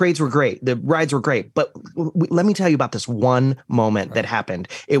great. Parades were great. The rides were great. But let me tell you about this one moment that happened.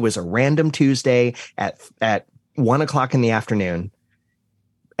 It was a random Tuesday at 1:00 in the afternoon.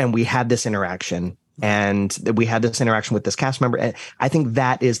 And we had this interaction. And we had this interaction with this cast member. And I think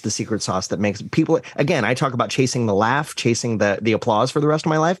that is the secret sauce that makes people, again, I talk about chasing the laugh, chasing the applause for the rest of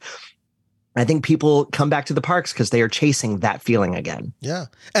my life. I think people come back to the parks because they are chasing that feeling again. Yeah.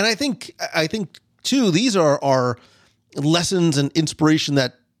 And I think too, these are lessons and inspiration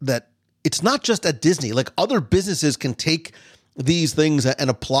that it's not just at Disney. Like, other businesses can take these things and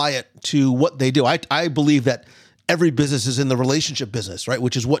apply it to what they do. I believe that every business is in the relationship business, right?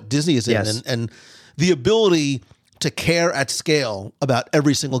 Which is what Disney is in. Yes. And the ability to care at scale about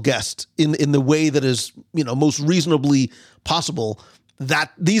every single guest in the way that is, most reasonably possible,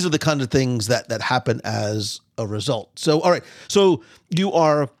 that these are the kind of things that happen as a result. So, all right. So you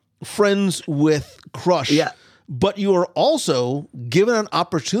are friends with Crush, but you are also given an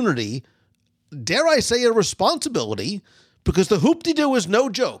opportunity, dare I say a responsibility, because the hoop-de-doo is no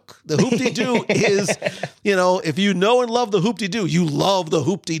joke. The hoop-de-doo is, if you know and love the hoop-de-doo, you love the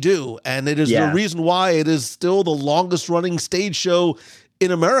hoop-de-doo. And it is the reason why it is still the longest running stage show in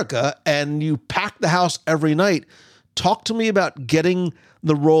America, and you pack the house every night. Talk to me about getting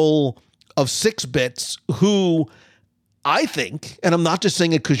the role of Six Bits, who I think, and I'm not just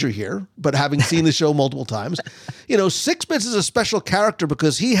saying it because you're here, but having seen the show multiple times, Six Bits is a special character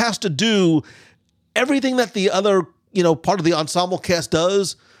because he has to do everything that the other part of the ensemble cast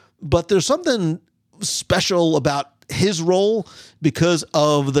does, but there's something special about his role because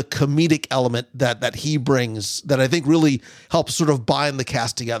of the comedic element that he brings that I think really helps sort of bind the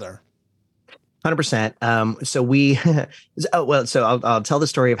cast together. 100%. So I'll tell the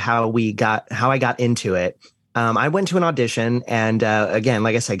story of how I got into it. I went to an audition, and again,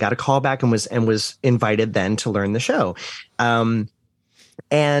 like I said, got a call back and was invited then to learn the show.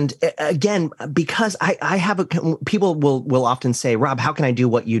 And again, because I have people will often say, Rob, how can I do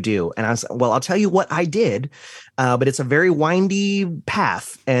what you do? And I was, well, I'll tell you what I did, but it's a very windy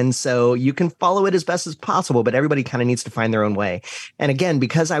path. And so you can follow it as best as possible, but everybody kind of needs to find their own way. And again,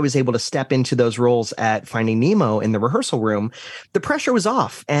 because I was able to step into those roles at Finding Nemo in the rehearsal room, the pressure was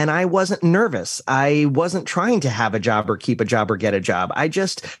off and I wasn't nervous. I wasn't trying to have a job or keep a job or get a job. I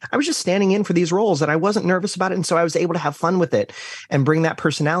was just standing in for these roles and I wasn't nervous about it. And so I was able to have fun with it and bring that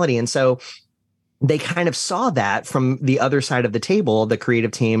personality. And so they kind of saw that from the other side of the table, the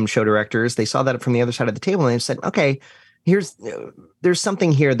creative team, show directors, they saw that from the other side of the table and they said, okay, there's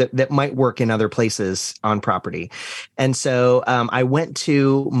something here that might work in other places on property. And so I went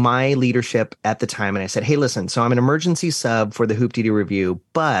to my leadership at the time and I said, hey, listen, so I'm an emergency sub for the Hoop-Dee-Doo Review,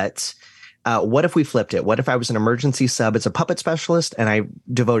 but what if we flipped it? What if I was an emergency sub as a puppet specialist and I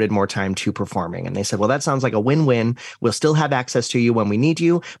devoted more time to performing? And they said, well, that sounds like a win-win. We'll still have access to you when we need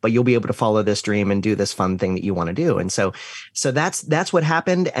you, but you'll be able to follow this dream and do this fun thing that you want to do. And so that's what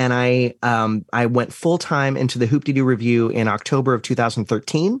happened. And I went full time into the Hoop-Dee-Doo Review in October of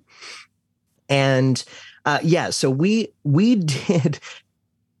 2013. And so we did.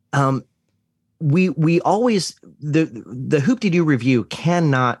 We always, the Hoop-Dee-Doo Review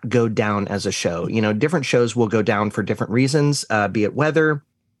cannot go down as a show. You know, different shows will go down for different reasons, be it weather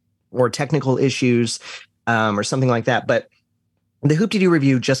or technical issues or something like that. But the Hoop-Dee-Doo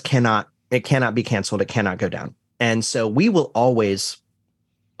Review just cannot be canceled. It cannot go down. And so we will always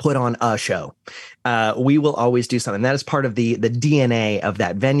put on a show. We will always do something. That is part of the DNA of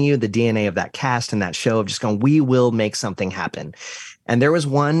that venue, the DNA of that cast and that show of just going, we will make something happen. And there was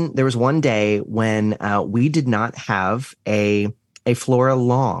one day when we did not have a Flora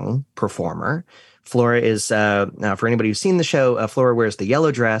Long performer. Flora is, for anybody who's seen the show, Flora wears the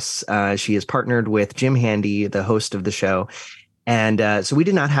yellow dress. She is partnered with Jim Handy, the host of the show. And so we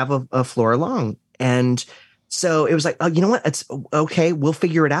did not have a Flora Long. And so it was like, oh, you know what? It's okay. We'll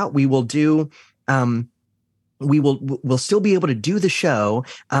figure it out. We will do, we'll still be able to do the show,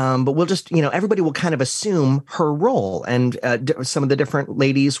 but we'll just, everybody will kind of assume her role. And some of the different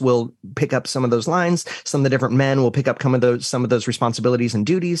ladies will pick up some of those lines. Some of the different men will pick up some of those responsibilities and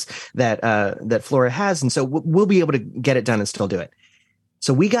duties that Flora has. And so we'll be able to get it done and still do it.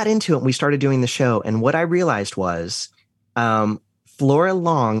 So we got into it and we started doing the show. And what I realized was Flora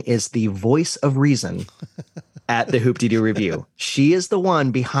Long is the voice of reason at the Hoop-Dee-Doo Review. She is the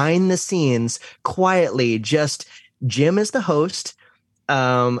one behind the scenes, quietly, just Jim is the host.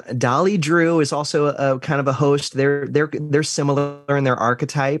 Dolly Drew is also a kind of a host. They're similar in their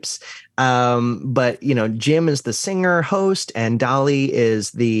archetypes. But Jim is the singer host and Dolly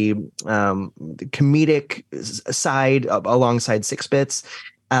is the comedic side alongside Six Bits.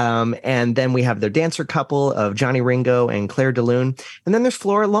 And then we have their dancer couple of Johnny Ringo and Claire DeLune. And then there's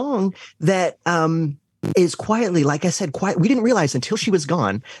Flora Long that is quietly, like I said, quiet. We didn't realize until she was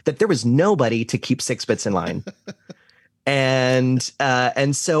gone that there was nobody to keep Six Bits in line. And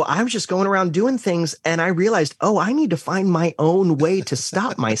so I was just going around doing things and I realized, I need to find my own way to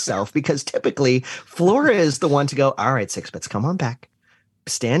stop myself because typically Flora is the one to go, all right, Six Bits, come on back,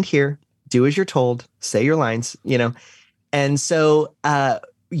 stand here, do as you're told, say your lines, And so,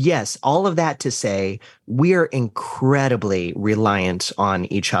 yes, all of that to say, we're incredibly reliant on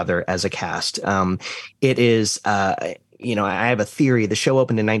each other as a cast. It is, I have a theory. The show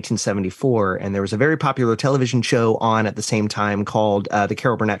opened in 1974, and there was a very popular television show on at the same time called The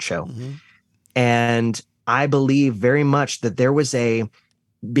Carol Burnett Show. Mm-hmm. And I believe very much that there was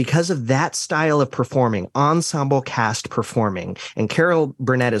because of that style of performing, ensemble cast performing, and Carol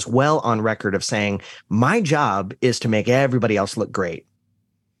Burnett is well on record of saying, my job is to make everybody else look great.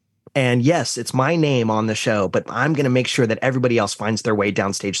 And yes, it's my name on the show, but I'm going to make sure that everybody else finds their way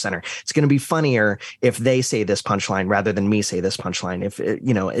downstage center. It's going to be funnier if they say this punchline rather than me say this punchline. If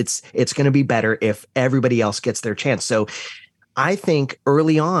it's going to be better if everybody else gets their chance. So I think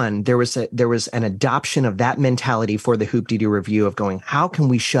early on there was an adoption of that mentality for the Hoop-Dee-Doo Review of going, how can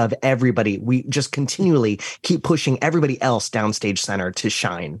we shove everybody? We just continually keep pushing everybody else downstage center to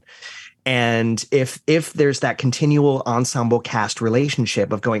shine. And if there's that continual ensemble cast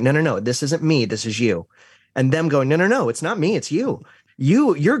relationship of going, no, this isn't me, this is you. And them going, no, it's not me, it's you.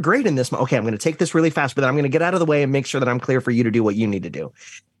 You're great in this. Okay, I'm going to take this really fast, but then I'm going to get out of the way and make sure that I'm clear for you to do what you need to do.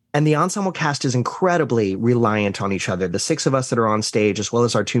 And the ensemble cast is incredibly reliant on each other. The six of us that are on stage, as well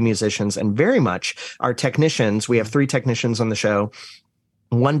as our two musicians and very much our technicians. We have 3 technicians on the show,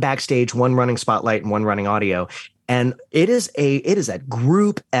 1 backstage, 1 running spotlight, and 1 running audio. And it is a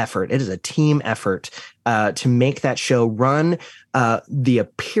group effort. It is a team effort to make that show run. The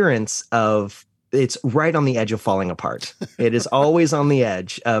appearance of it's right on the edge of falling apart. It is always on the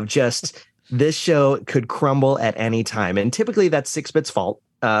edge of just this show could crumble at any time. And typically that's 6-Bit's fault,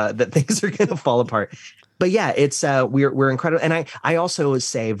 that things are going to fall apart. But yeah, it's we're incredible. And I also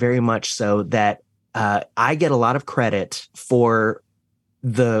say very much so that I get a lot of credit for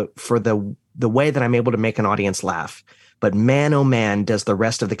the way that I'm able to make an audience laugh. But man, oh man, does the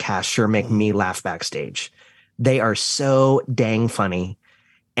rest of the cast sure make me laugh backstage. They are so dang funny.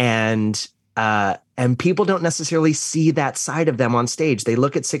 And people don't necessarily see that side of them on stage. They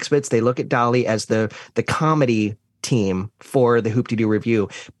look at 6-Bits, they look at Dolly as the comedy team for the Hoop-Dee-Doo Review.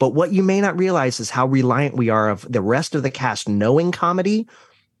 But what you may not realize is how reliant we are of the rest of the cast knowing comedy,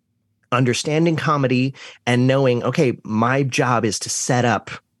 understanding comedy, and knowing, okay, my job is to set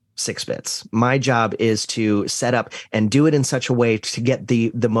up 6-Bits. My job is to set up and do it in such a way to get the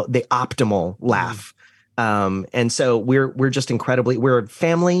optimal laugh. And so we're just we're a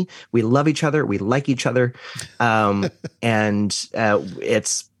family. We love each other. We like each other. And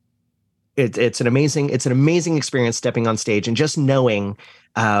it's an amazing experience stepping on stage and just knowing,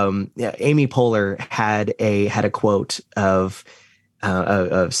 Amy Poehler had a quote of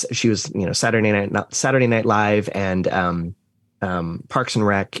she was, Saturday Night Live and, Parks and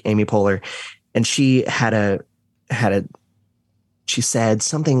Rec, Amy Poehler. And she she said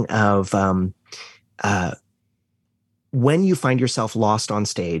something of, when you find yourself lost on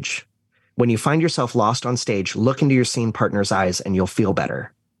stage, look into your scene partner's eyes and you'll feel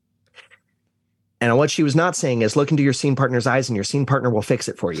better. And what she was not saying is look into your scene partner's eyes and your scene partner will fix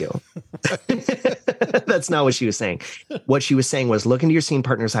it for you. That's not what she was saying. What she was saying was look into your scene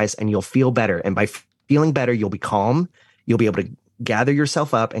partner's eyes and you'll feel better. And by feeling better, you'll be calm. You'll be able to gather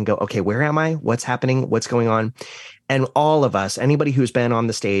yourself up and go, okay, where am I? What's happening? What's going on? And all of us, anybody who's been on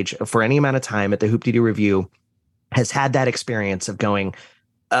the stage for any amount of time at the Hoop-Dee-Doo Review has had that experience of going,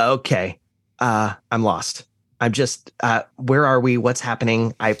 okay, I'm lost. I'm just, where are we? What's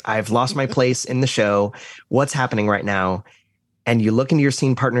happening? I've lost my place in the show. What's happening right now? And you look into your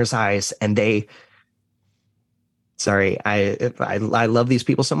scene partner's eyes and I love these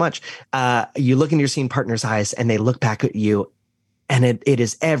people so much. You look into your scene partner's eyes and they look back at you and it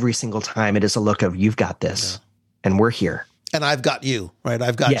is every single time. It is a look of, you've got this and we're here. And I've got you, right?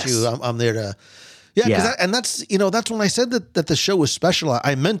 I've got you. I'm there to, and that's when I said that the show was special.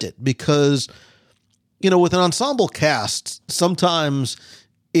 I meant it because, with an ensemble cast, sometimes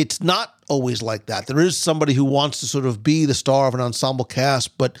it's not always like that. There is somebody who wants to sort of be the star of an ensemble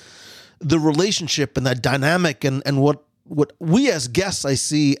cast, but the relationship and that dynamic and what we as guests I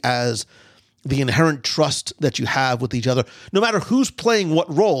see as the inherent trust that you have with each other, no matter who's playing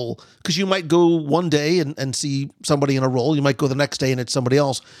what role, because you might go one day and see somebody in a role, you might go the next day and it's somebody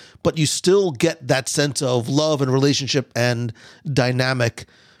else, but you still get that sense of love and relationship and dynamic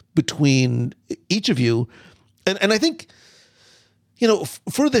between each of you. And I think,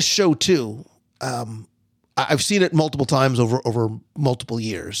 for this show too, I've seen it multiple times over multiple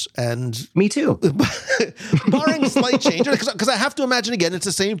years. And me too. Barring slight change, because I have to imagine, again, it's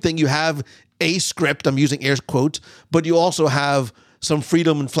the same thing. You have a script, I'm using air quotes, but you also have some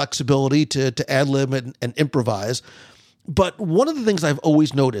freedom and flexibility to ad-lib and improvise. But one of the things I've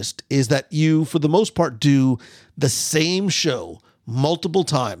always noticed is that you, for the most part, do the same show multiple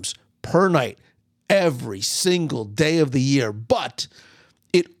times per night, every single day of the year. But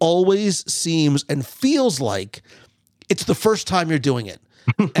it always seems and feels like it's the first time you're doing it.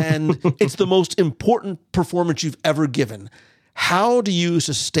 And it's the most important performance you've ever given. How do you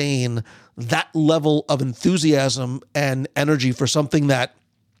sustain that level of enthusiasm and energy for something that,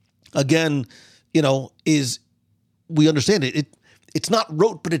 again, is, we understand it. It's not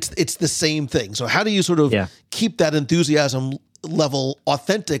rote, but it's the same thing. So how do you sort of keep that enthusiasm level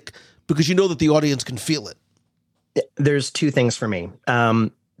authentic, because you know that the audience can feel it? There's two things for me.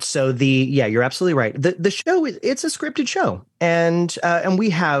 So you're absolutely right. The show it's a scripted show, and we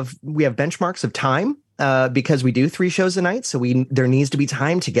have benchmarks of time because we do 3 shows a night. So there needs to be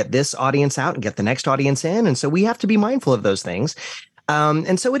time to get this audience out and get the next audience in, and so we have to be mindful of those things.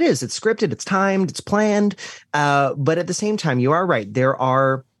 And so it's scripted, it's timed, it's planned, but at the same time, you are right. There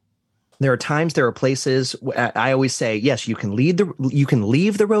are times, there are places. I always say, yes, you can leave the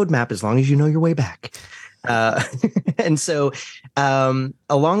roadmap as long as you know your way back. And so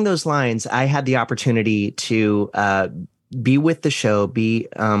along those lines, I had the opportunity to be with the show, be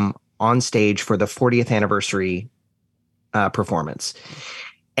on stage for the 40th anniversary performance.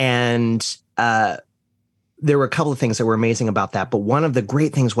 And there were a couple of things that were amazing about that. But one of the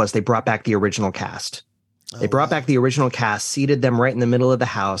great things was they brought back the original cast. They brought back the original cast, seated them right in the middle of the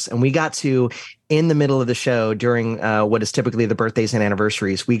house, and we got to, in the middle of the show, during what is typically the birthdays and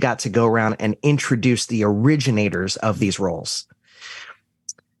anniversaries, we got to go around and introduce the originators of these roles.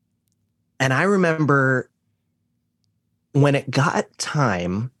 And I remember when it got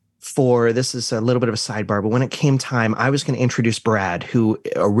time for, this is a little bit of a sidebar, but when it came time, I was going to introduce Brad, who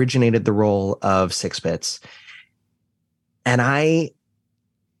originated the role of Six Bits. And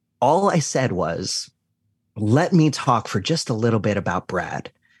all I said was, let me talk for just a little bit about Brad.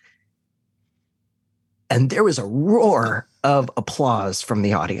 And there was a roar of applause from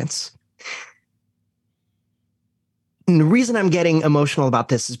the audience. And the reason I'm getting emotional about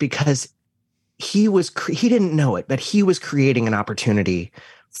this is because he didn't know it, but he was creating an opportunity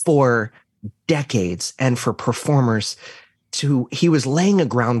for decades and for performers he was laying a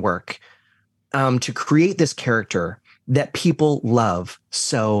groundwork to create this character that people love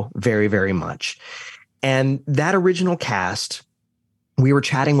so very, very much. And that original cast, we were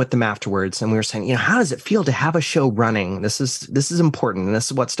chatting with them afterwards and we were saying, how does it feel to have a show running? This is important. And this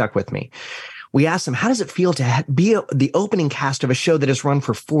is what stuck with me. We asked them, how does it feel to be the opening cast of a show that has run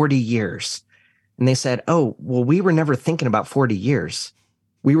for 40 years? And they said, oh, well, we were never thinking about 40 years.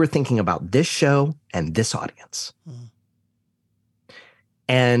 We were thinking about this show and this audience.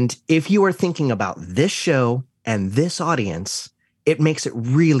 And if you are thinking about this show and this audience, it makes it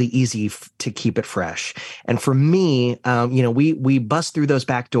really easy to keep it fresh. And for me, we bust through those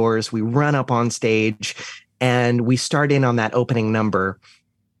back doors, we run up on stage, and we start in on that opening number.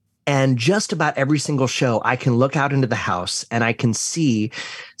 And just about every single show, I can look out into the house and I can see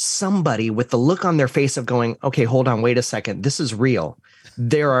somebody with the look on their face of going, okay, hold on, wait a second, this is real.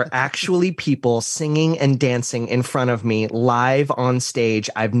 There are actually people singing and dancing in front of me live on stage.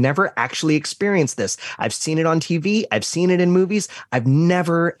 I've never actually experienced this. I've seen it on TV. I've seen it in movies. I've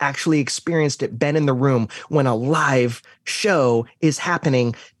never actually experienced it, been in the room when a live show is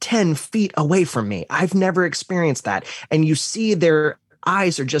happening 10 feet away from me. I've never experienced that. And you see their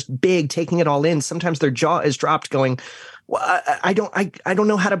eyes are just big, taking it all in. Sometimes their jaw is dropped going, well, I don't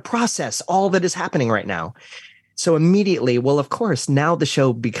know how to process all that is happening right now. So immediately, well, of course, now the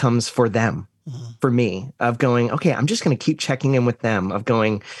show becomes for them, for me, of going, okay, I'm just going to keep checking in with them, of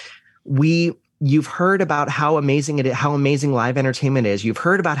going, you've heard about how amazing it is, how amazing live entertainment is. You've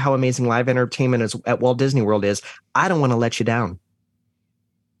heard about how amazing live entertainment is at Walt Disney World is. I don't want to let you down.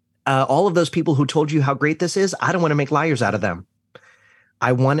 All of those people who told you how great this is, I don't want to make liars out of them.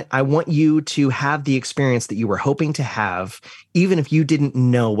 I want you to have the experience that you were hoping to have, even if you didn't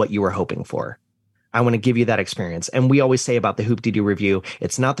know what you were hoping for. I want to give you that experience. And we always say about the Hoop-Dee-Doo review,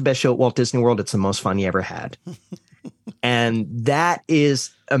 it's not the best show at Walt Disney World. It's the most fun you ever had. And that is,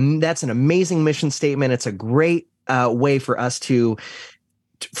 that's an amazing mission statement. It's a great way for us to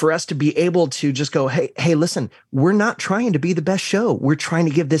be able to just go, hey, listen, we're not trying to be the best show. We're trying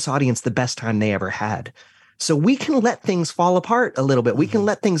to give this audience the best time they ever had. So we can let things fall apart a little bit. We can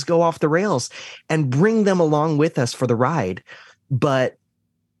let things go off the rails and bring them along with us for the ride. But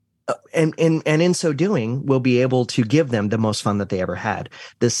and in so doing, we'll be able to give them the most fun that they ever had.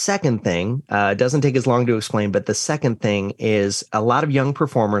 The second thing, doesn't take as long to explain, but the second thing is a lot of young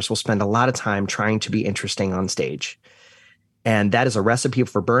performers will spend a lot of time trying to be interesting on stage. And that is a recipe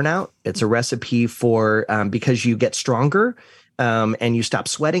for burnout. It's a recipe for because you get stronger. And you stop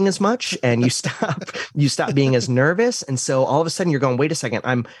sweating as much, and you stop being as nervous. And so all of a sudden you're going, wait a second,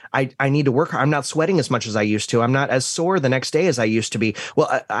 I need to work. I'm not sweating as much as I used to. I'm not as sore the next day as I used to be.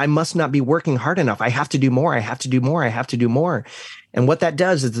 Well, I must not be working hard enough. I have to do more. I have to do more. I have to do more. And what that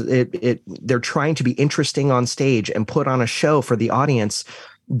does is they're trying to be interesting on stage and put on a show for the audience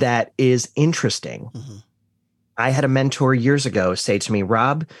that is interesting. Mm-hmm. I had a mentor years ago say to me,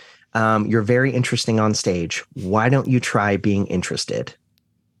 Rob, you're very interesting on stage. Why don't you try being interested?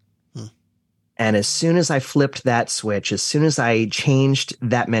 And as soon as I flipped that switch, as soon as I changed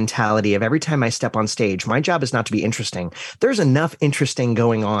that mentality of every time I step on stage, my job is not to be interesting. There's enough interesting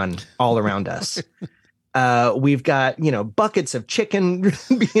going on all around us. We've got, buckets of chicken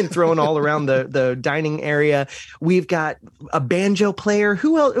being thrown all around the dining area. We've got a banjo player.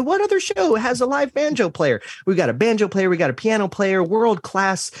 Who else? What other show has a live banjo player? We've got a banjo player. We got a piano player,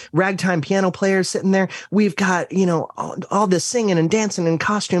 world-class ragtime piano player sitting there. We've got, all this singing and dancing and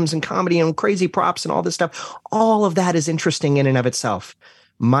costumes and comedy and crazy props and all this stuff. All of that is interesting in and of itself.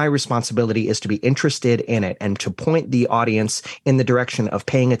 My responsibility is to be interested in it and to point the audience in the direction of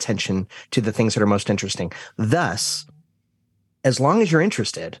paying attention to the things that are most interesting. Thus, as long as you're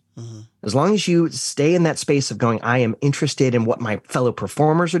interested, as long as you stay in that space of going, I am interested in what my fellow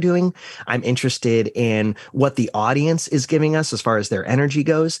performers are doing. I'm interested in what the audience is giving us as far as their energy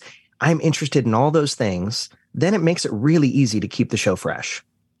goes. I'm interested in all those things, then it makes it really easy to keep the show fresh.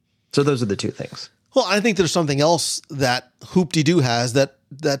 So those are the two things. Well, I think there's something else that Hoop-Dee-Doo has that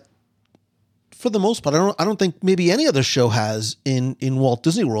for the most part, I don't think maybe any other show has in Walt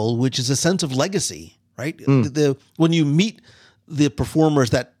Disney World, which is a sense of legacy, right? When you meet the performers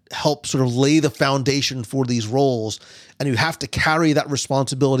that help sort of lay the foundation for these roles, and you have to carry that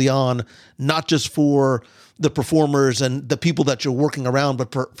responsibility on, not just for the performers and the people that you're working around,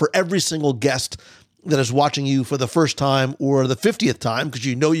 but for every single guest that is watching you for the first time or the 50th time, because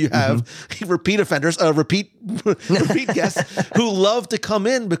you know you have repeat offenders, repeat guests who love to come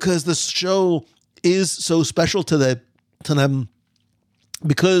in because the show is so special to them,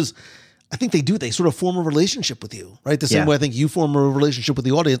 because I think they sort of form a relationship with you, right? The same way I think you form a relationship with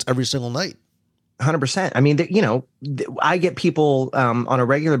the audience every single night. 100%. I mean, I get people on a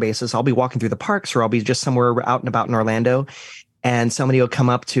regular basis. I'll be walking through the parks, or I'll be just somewhere out and about in Orlando, and somebody will come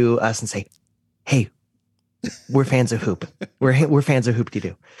up to us and say, "Hey, we're fans of Hoop. We're fans of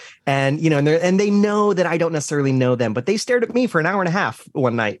Hoop-Dee-Doo," and and they know that I don't necessarily know them, but they stared at me for an hour and a half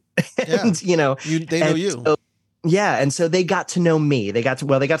one night, and they know you. So, and so they got to know me. They got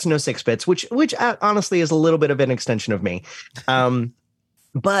to know Six Bits, which honestly is a little bit of an extension of me.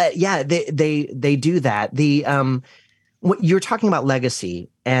 But yeah, they do that. What you're talking about legacy,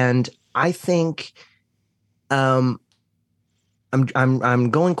 and I think I'm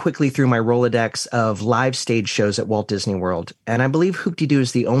going quickly through my Rolodex of live stage shows at Walt Disney World, and I believe Hoop-Dee-Doo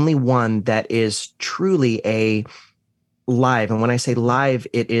is the only one that is truly a live. And when I say live,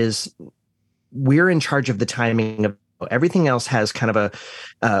 we're in charge of the timing of everything else. Has kind of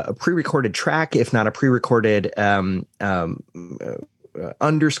a pre-recorded track, if not a pre-recorded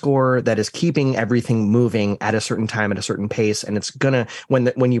underscore that is keeping everything moving at a certain time at a certain pace, and it's gonna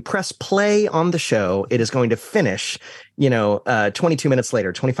when you press play on the show, it is going to finish 22 minutes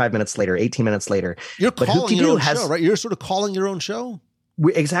later, 25 minutes later, 18 minutes later. You're calling your own show, right? You're sort of calling your own show.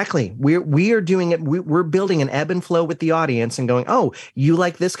 Exactly. We are doing it. We're building an ebb and flow with the audience and going, oh, you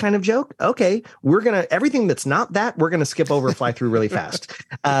like this kind of joke? Okay. Everything that's not that, we're going to skip over and fly through really fast.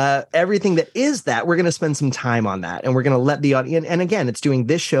 Everything that is that, we're going to spend some time on that. And we're going to let the audience, and again, it's doing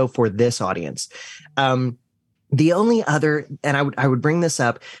this show for this audience. The only other, and I would bring this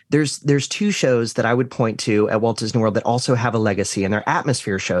up, there's two shows that I would point to at Walt Disney World that also have a legacy, and they're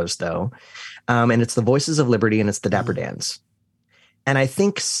atmosphere shows though. And it's the Voices of Liberty and it's the Dapper Dans. And I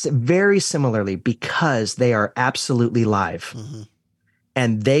think very similarly, because they are absolutely live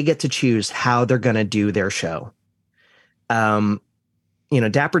and they get to choose how they're going to do their show. Dapper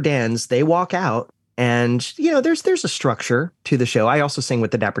Dans, they walk out and, there's a structure to the show. I also sing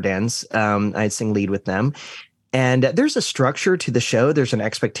with the Dapper Dans. I sing lead with them. And there's a structure to the show. There's an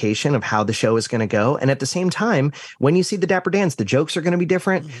expectation of how the show is going to go. And at the same time, when you see the Dapper Dans, the jokes are going to be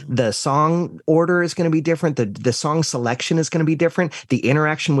different. The song order is going to be different. The song selection is going to be different. The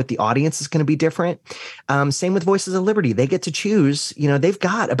interaction with the audience is going to be different. Same with Voices of Liberty. They get to choose, they've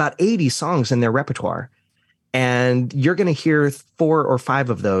got about 80 songs in their repertoire. And you're going to hear 4 or 5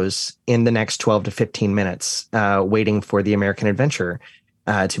 of those in the next 12 to 15 minutes, waiting for the American Adventure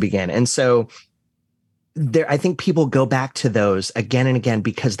to begin. And so I think people go back to those again and again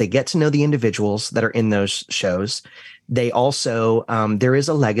because they get to know the individuals that are in those shows. They also, there is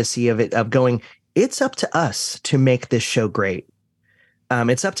a legacy of going, it's up to us to make this show great.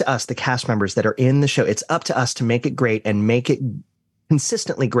 It's up to us, the cast members that are in the show. It's up to us to make it great and make it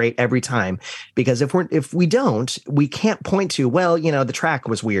consistently great every time. Because if we don't, we can't point to, well, the track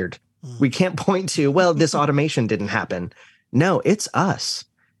was weird. We can't point to, well, this automation didn't happen. No, it's us.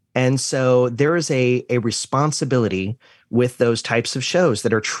 And so there is a responsibility with those types of shows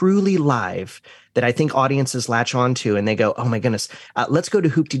that are truly live that I think audiences latch onto and they go, oh my goodness, let's go to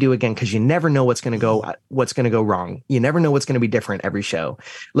Hoop-Dee-Doo again, because you never know what's going to go wrong. You never know what's going to be different every show.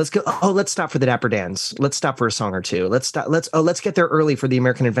 Let's go. Oh, let's stop for the Dapper Dans. Let's stop for a song or two. Let's get there early for the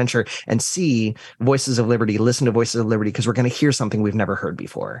American Adventure and see Voices of Liberty, listen to Voices of Liberty, because we're going to hear something we've never heard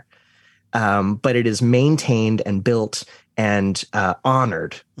before. But it is maintained and built and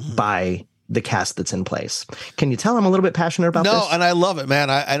honored by the cast that's in place. Can you tell I'm a little bit passionate about this? No, and I love it, man.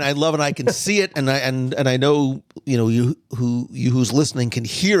 I love it. I can see it, and I know you who's listening can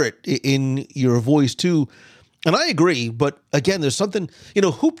hear it in your voice too. And I agree, but again, there's something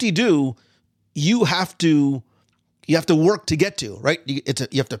Hoop-Dee-Doo. You have to work to get to, right? You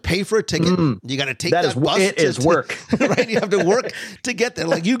have to pay for a ticket. You got to take that bus. It is work, right? You have to work to get there.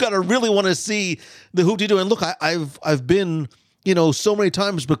 Like, you got to really want to see the Hoop-Dee-Doo. And look, I've been so many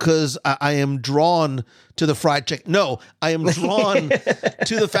times because I am drawn to the fried chicken. No, I am drawn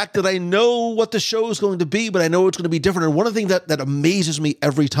to the fact that I know what the show is going to be, but I know it's going to be different. And one of the things that amazes me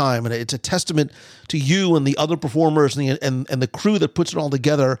every time, and it's a testament to you and the other performers and the crew that puts it all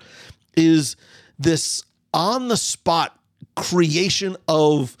together, is this on-the-spot creation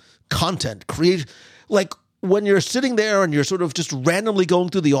of content. Like when you're sitting there and you're sort of just randomly going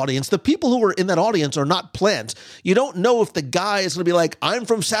through the audience, the people who are in that audience are not planned. You don't know if the guy is going to be like, I'm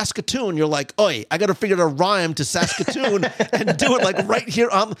from Saskatoon. You're like, oi, I got to figure out a rhyme to Saskatoon and do it like right here.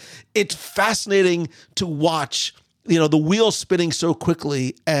 It's fascinating to watch, the wheel spinning so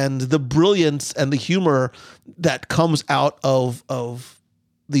quickly and the brilliance and the humor that comes out of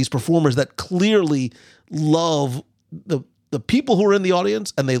these performers that clearly love the people who are in the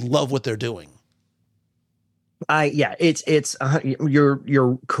audience and they love what they're doing. It's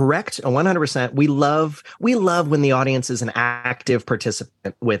you're correct 100%. We love when the audience is an active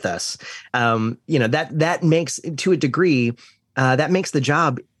participant with us. That makes, to a degree, that makes the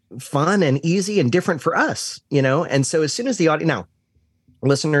job fun and easy and different for us, And so as soon as the audience, now,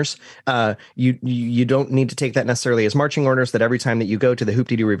 listeners, you don't need to take that necessarily as marching orders, that every time that you go to the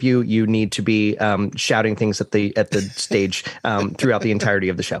Hoop-Dee-Doo review, you need to be shouting things at the stage throughout the entirety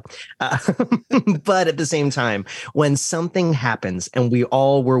of the show. But at the same time, when something happens and we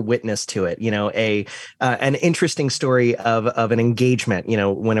all were witness to it, an interesting story of an engagement,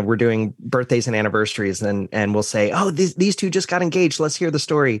 when we're doing birthdays and anniversaries, and we'll say, oh, these two just got engaged, let's hear the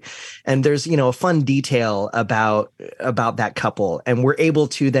story. And there's, a fun detail about that couple, and we're able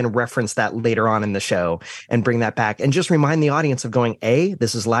to then reference that later on in the show and bring that back and just remind the audience of going,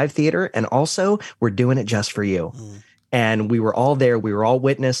 this is live theater, and also we're doing it just for you. And we were all there. We were all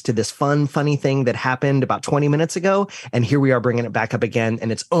witness to this funny thing that happened about 20 minutes ago. And here we are bringing it back up again.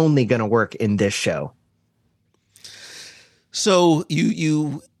 And it's only going to work in this show. So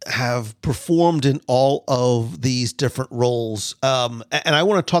you have performed in all of these different roles. And I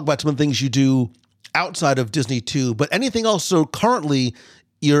want to talk about some of the things you do outside of Disney too, but anything else? So currently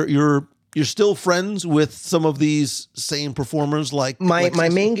you're still friends with some of these same performers, like my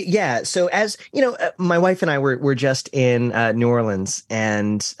main. Yeah. So as my wife and I were just in New Orleans,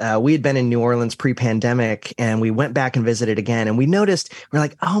 and we had been in New Orleans pre-pandemic, and we went back and visited again, and we noticed, we're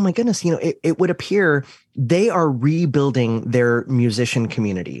like, oh my goodness, it would appear they are rebuilding their musician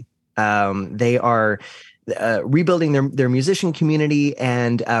community. They are rebuilding their musician community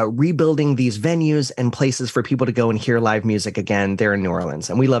and rebuilding these venues and places for people to go and hear live music again there in New Orleans.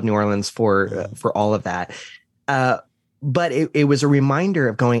 And we love New Orleans for all of that. But it was a reminder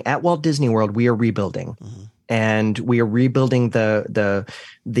of going, at Walt Disney World, we are rebuilding. Mm-hmm. And we are rebuilding the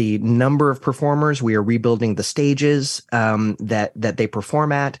number of performers. We are rebuilding the stages that they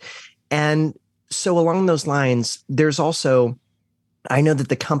perform at. And so along those lines, there's also, I know that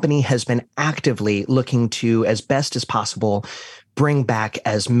the company has been actively looking to, as best as possible, bring back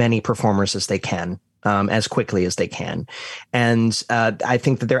as many performers as they can, as quickly as they can. And I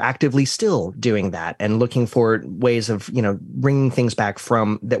think that they're actively still doing that and looking for ways of, bringing things back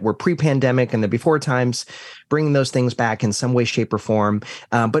from that were pre-pandemic and the before times, bringing those things back in some way, shape, or form,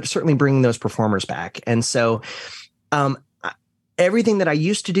 but certainly bringing those performers back. And so everything that I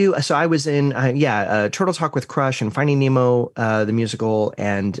used to do, so I was in, Turtle Talk with Crush and Finding Nemo, the musical,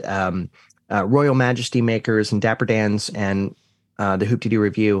 and Royal Majesty Makers and Dapper Dans and the Hoop-Dee-Doo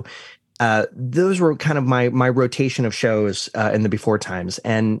Review. Those were kind of my rotation of shows in the before times.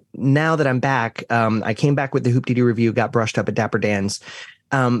 And now that I'm back, I came back with the Hoop-Dee-Doo Review, got brushed up at Dapper Dans.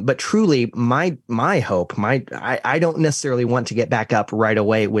 But truly, my hope, I don't necessarily want to get back up right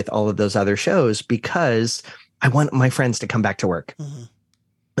away with all of those other shows, because I want my friends to come back to work. Mm-hmm.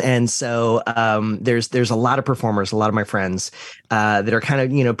 And so there's a lot of performers, a lot of my friends that are kind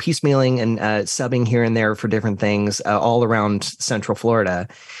of, piecemealing and subbing here and there for different things all around Central Florida.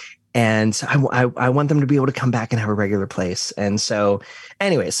 And I want them to be able to come back and have a regular place. And so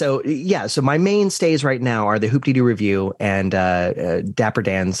anyway, so my mainstays right now are the Hoop-Dee-Doo Review and Dapper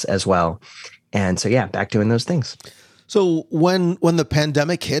Dans as well. And so, back doing those things. So when the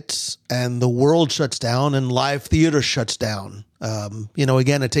pandemic hits and the world shuts down and live theater shuts down,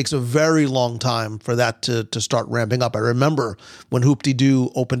 again, it takes a very long time for that to start ramping up. I remember when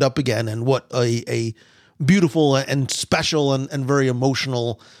Hoop-Dee-Doo opened up again, and what a beautiful and special and very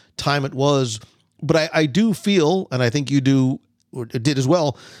emotional time it was. But I do feel, and I think you did as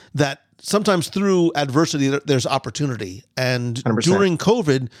well, that sometimes through adversity, there's opportunity. And 100%. During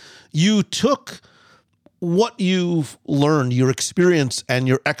COVID, you took what you've learned, your experience and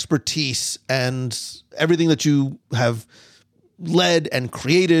your expertise and everything that you have led and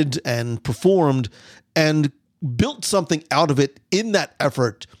created and performed, and built something out of it in that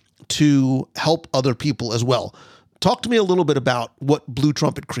effort to help other people as well. Talk to me a little bit about what Blue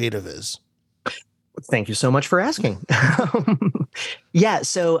Trumpet Creative is. Thank you so much for asking. Yeah.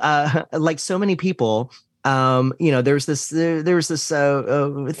 So, like so many people, there was this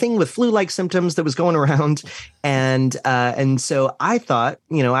thing with flu-like symptoms that was going around. And so I thought,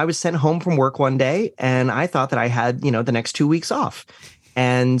 I was sent home from work one day and I thought that I had, the next 2 weeks off.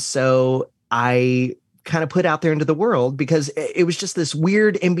 And so I kind of put out there into the world because it was just this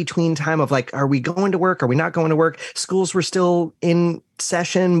weird in-between time of like, are we going to work? Are we not going to work? Schools were still in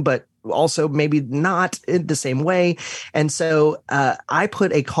session, but also maybe not in the same way. And so I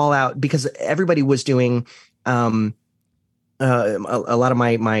put a call out because everybody was doing a lot of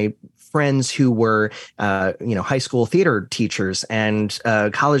my friends who were, high school theater teachers and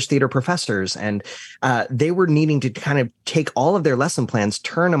college theater professors. And they were needing to kind of take all of their lesson plans,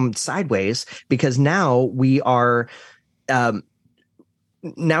 turn them sideways, because now we're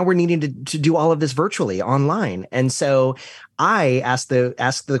needing to do all of this virtually online. And so I asked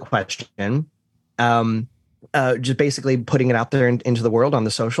the question, just basically putting it out there into the world on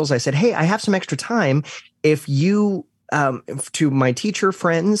the socials. I said, hey, I have some extra time. If you, to my teacher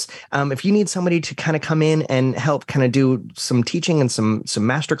friends, if you need somebody to kind of come in and help kind of do some teaching and some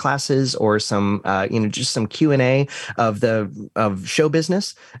master classes or some, just some Q&A of show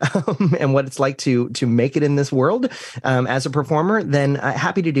business and what it's like to make it in this world as a performer, then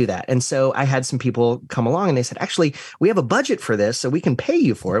happy to do that. And so I had some people come along and they said, actually, we have a budget for this, so we can pay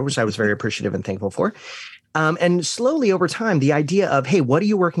you for it, which I was very appreciative and thankful for. And slowly over time, the idea of, hey, what are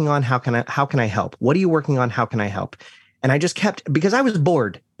you working on? How can I help? What are you working on? How can I help? And I just kept, because I was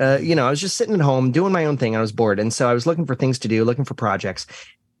bored, I was just sitting at home doing my own thing. I was bored. And so I was looking for things to do, looking for projects,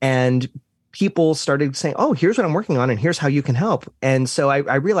 and people started saying, oh, here's what I'm working on and here's how you can help. And so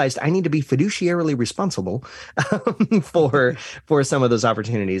I realized I need to be fiduciarily responsible for some of those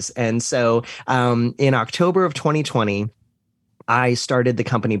opportunities. And so in October of 2020, I started the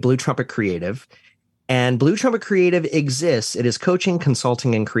company Blue Trumpet Creative. And Blue Trumpet Creative exists. It is coaching,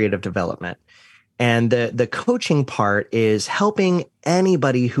 consulting, and creative development. And the coaching part is helping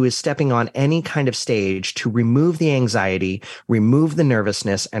anybody who is stepping on any kind of stage to remove the anxiety, remove the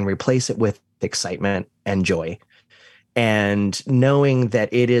nervousness, and replace it with excitement and joy. And knowing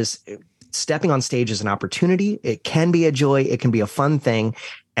that it is stepping on stage is an opportunity. It can be a joy. It can be a fun thing.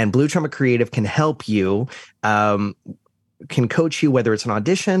 And Blue Trumpet Creative can help you, can coach you, whether it's an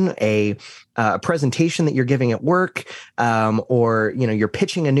audition, a presentation that you're giving at work, or, you're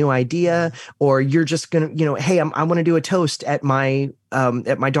pitching a new idea, or you're just going to, hey, I want to do a toast at my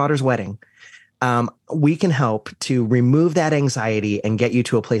daughter's wedding. We can help to remove that anxiety and get you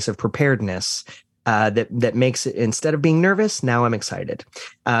to a place of preparedness that makes it, instead of being nervous, now I'm excited.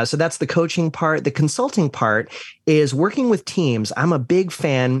 So that's the coaching part. The consulting part is working with teams. I'm a big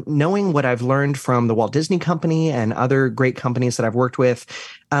fan, knowing what I've learned from the Walt Disney Company and other great companies that I've worked with.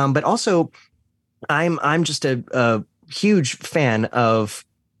 But also I'm just a huge fan of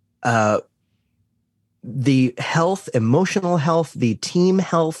the health, emotional health, the team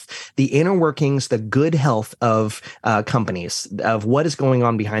health, the inner workings, the good health of companies, of what is going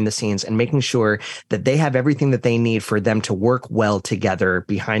on behind the scenes, and making sure that they have everything that they need for them to work well together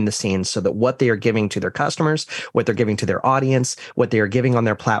behind the scenes, so that what they are giving to their customers, what they're giving to their audience, what they are giving on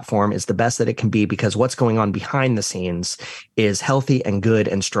their platform is the best that it can be, because what's going on behind the scenes is healthy and good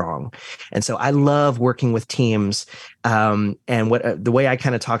and strong. And so I love working with teams. And the way I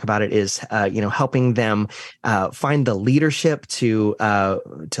kind of talk about it is, helping them find the leadership to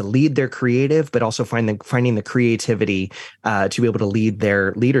lead their creative, but also finding the creativity to be able to lead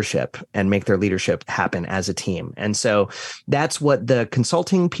their leadership and make their leadership happen as a team. And so that's what the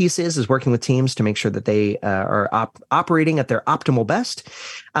consulting piece is working with teams to make sure that they are operating at their optimal best.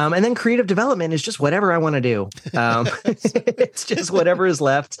 And then creative development is just whatever I want to do. It's just whatever is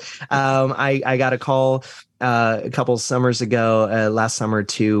left. I got a call a couple summers ago, last summer,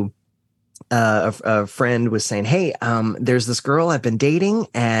 to a friend was saying, hey, there's this girl I've been dating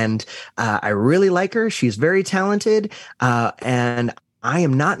and I really like her. She's very talented. And I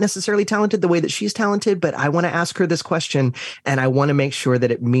am not necessarily talented the way that she's talented, but I want to ask her this question and I want to make sure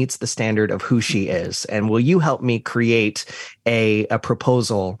that it meets the standard of who she is. And will you help me create a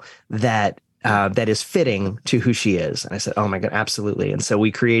proposal that is fitting to who she is? And I said, oh my God, absolutely. And so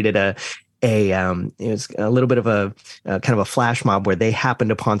we created it was a little bit of a kind of a flash mob where they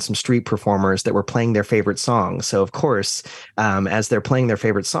happened upon some street performers that were playing their favorite song. So of course, as they're playing their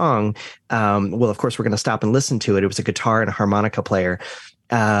favorite song, of course we're going to stop and listen to it. It was a guitar and a harmonica player.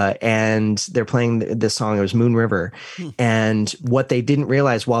 and they're playing this song. It was Moon River. And what they didn't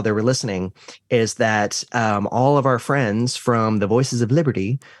realize while they were listening is that all of our friends from the Voices of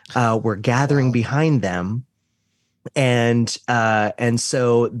Liberty were gathering behind them. And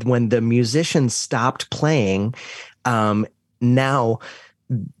so when the musicians stopped playing, now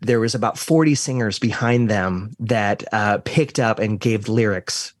there was about 40 singers behind them that picked up and gave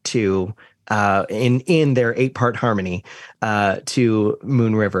lyrics to in their 8-part harmony to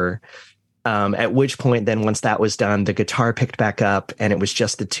Moon River. At which point, then once that was done, the guitar picked back up, and it was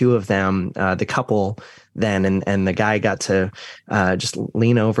just the two of them, the couple. Then and the guy got to just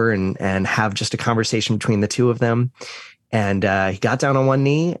lean over and have just a conversation between the two of them. And he got down on one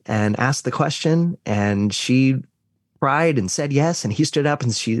knee and asked the question, and she cried and said yes, and he stood up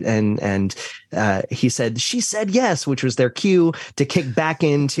and he said she said yes, which was their cue to kick back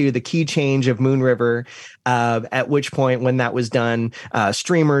into the key change of Moon River. At which point, when that was done,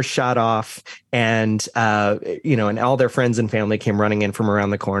 streamers shot off, and and all their friends and family came running in from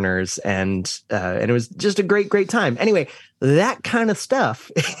around the corners, and it was just a great time. Anyway, that kind of stuff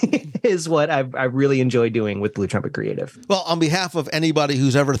is what I really enjoy doing with Blue Trumpet Creative. Well, on behalf of anybody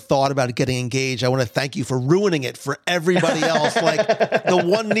who's ever thought about getting engaged, I want to thank you for ruining it for everybody else. Like, the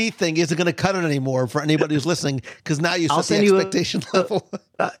one knee thing isn't going to cut it anymore for anybody who's listening, because now you set the expectation level.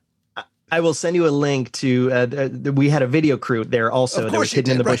 I will send you a link to, we had a video crew there also that was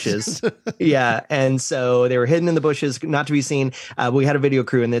hidden in the bushes. Yeah. And so they were hidden in the bushes, not to be seen. We had a video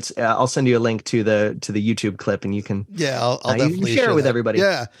crew, and I'll send you a link to the YouTube clip, and you can, I'll definitely share it with everybody.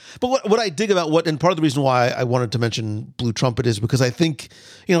 Yeah. But what I dig about and part of the reason why I wanted to mention Blue Trumpet is because I think,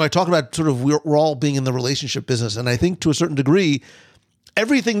 I talk about sort of, we're all being in the relationship business. And I think to a certain degree,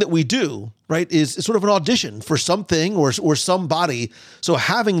 everything that we do, right, is sort of an audition for something or somebody. So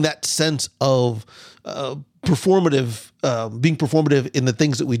having that sense of performative, being performative in the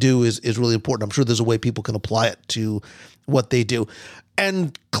things that we do is really important. I'm sure there's a way people can apply it to what they do.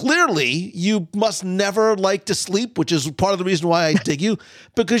 And clearly, you must never like to sleep, which is part of the reason why I dig you,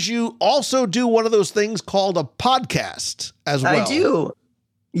 because you also do one of those things called a podcast as well. I do.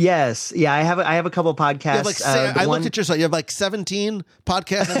 Yes. Yeah. I have a couple of podcasts. I looked at your site. You have like 17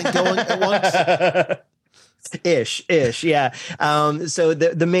 podcasts, I think, going at once. Ish. Yeah. So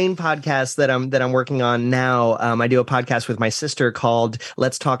the main podcast that I'm working on now, I do a podcast with my sister called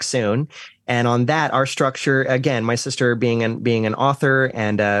Let's Talk Soon. And on that, our structure, again, my sister being an author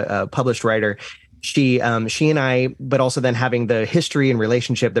and a published writer, she and I, but also then having the history and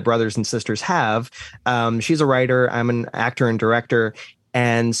relationship that brothers and sisters have. She's a writer. I'm an actor and director.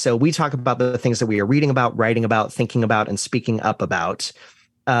 And so we talk about the things that we are reading about, writing about, thinking about, and speaking up about.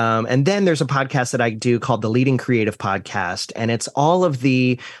 And then there's a podcast that I do called the Leading Creative Podcast. And it's all of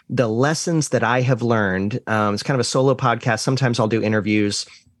the lessons that I have learned. It's kind of a solo podcast. Sometimes I'll do interviews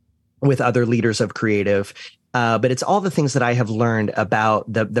with other leaders of creative. But it's all the things that I have learned about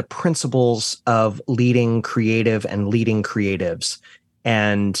the principles of leading creative and leading creatives.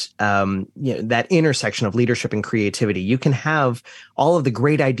 And that intersection of leadership and creativity. You can have all of the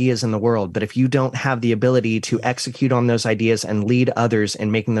great ideas in the world, but if you don't have the ability to execute on those ideas and lead others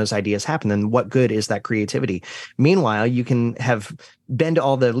in making those ideas happen, then what good is that creativity? Meanwhile, you can have been to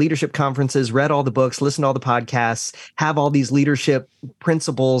all the leadership conferences, read all the books, listen to all the podcasts, have all these leadership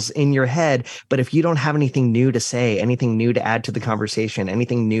principles in your head. But if you don't have anything new to say, anything new to add to the conversation,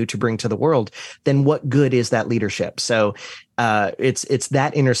 anything new to bring to the world, then what good is that leadership? So it's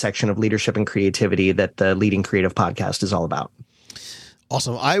that intersection of leadership and creativity that the Leading Creative Podcast is all about.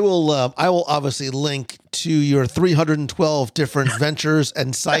 Awesome. I will obviously link to your 312 different ventures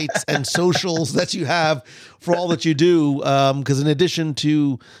and sites and socials that you have for all that you do. Because in addition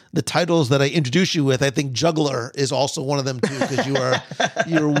to the titles that I introduced you with, I think juggler is also one of them too, because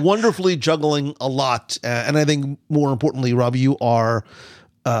you're wonderfully juggling a lot. And I think more importantly, Rob, you are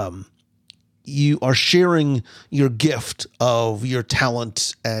sharing your gift of your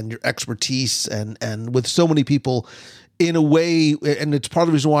talent and your expertise and with so many people in a way, and it's part of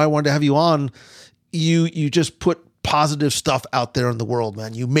the reason why I wanted to have you on. You just put positive stuff out there in the world,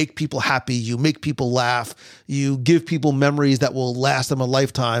 man. You make people happy. You make people laugh. You give people memories that will last them a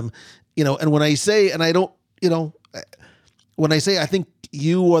lifetime. And when I say, and I don't, when I say, I think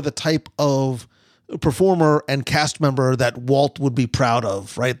you are the type of performer and cast member that Walt would be proud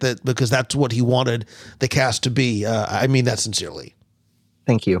of, right? Because that's what he wanted the cast to be. I mean that sincerely.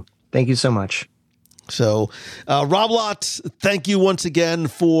 Thank you. Thank you so much. So, Rob Lott, thank you once again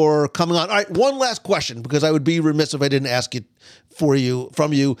for coming on. All right, one last question, because I would be remiss if I didn't ask it from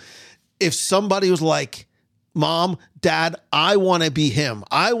you. If somebody was like, Mom, Dad, I want to be him.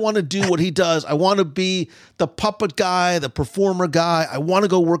 I want to do what he does. I want to be the puppet guy, the performer guy. I want to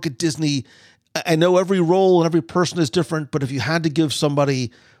go work at Disney. I know every role and every person is different, but if you had to give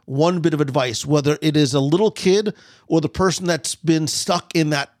somebody one bit of advice, whether it is a little kid or the person that's been stuck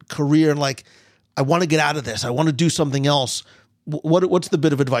in that career and like, I want to get out of this, I want to do something else, what's the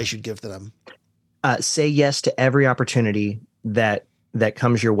bit of advice you'd give to them? Say yes to every opportunity that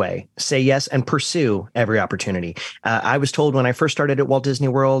comes your way. Say yes and pursue every opportunity. I was told when I first started at Walt Disney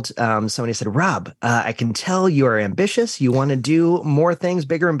World, somebody said, Rob, I can tell you are ambitious. You want to do more things,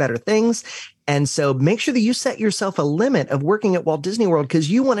 bigger and better things. And so make sure that you set yourself a limit of working at Walt Disney World because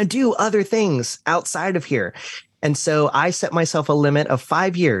you want to do other things outside of here. And so I set myself a limit of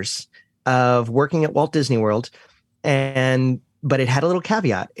 5 years of working at Walt Disney World. But it had a little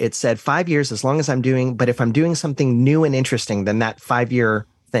caveat. It said 5 years as long as I'm doing, but if I'm doing something new and interesting, then that 5-year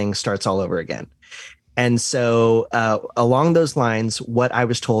thing starts all over again. And so along those lines, what I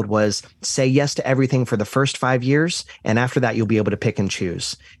was told was say yes to everything for the first 5 years. And after that, you'll be able to pick and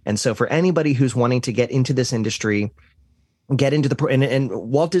choose. And so for anybody who's wanting to get into this industry, get into in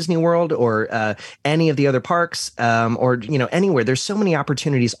Walt Disney World or any of the other parks or anywhere. There's so many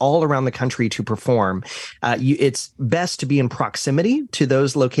opportunities all around the country to perform. It's best to be in proximity to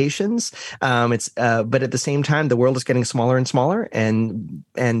those locations. But at the same time, the world is getting smaller and smaller, and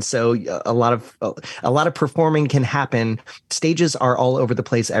so a lot of performing can happen. Stages are all over the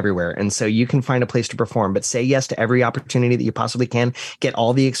place everywhere, and so you can find a place to perform. But say yes to every opportunity that you possibly can. Get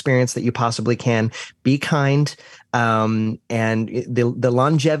all the experience that you possibly can. Be kind. And the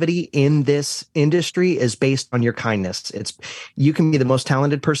longevity in this industry is based on your kindness. You can be the most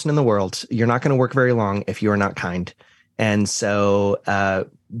talented person in the world. You're not going to work very long if you are not kind. And so,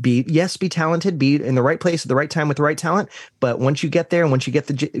 be talented, be in the right place at the right time with the right talent. But once you get there, once you get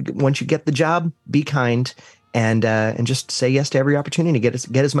the job, be kind and just say yes to every opportunity. Get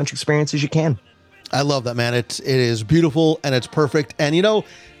as much experience as you can. I love that, man. It is beautiful and it's perfect. And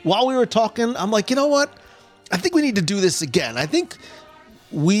while we were talking, I'm like, you know what? I think we need to do this again. I think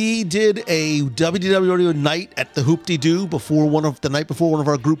we did a WDW Radio night at the Hoop-de-Doo the night before one of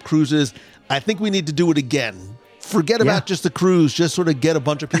our group cruises. I think we need to do it again. Forget about just the cruise. Just sort of get a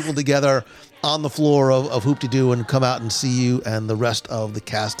bunch of people together on the floor of Hoop-de-Doo and come out and see you and the rest of the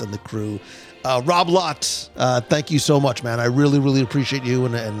cast and the crew. Rob Lott, thank you so much, man. I really, really appreciate you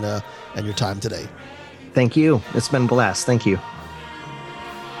and your time today. Thank you. It's been a blast. Thank you.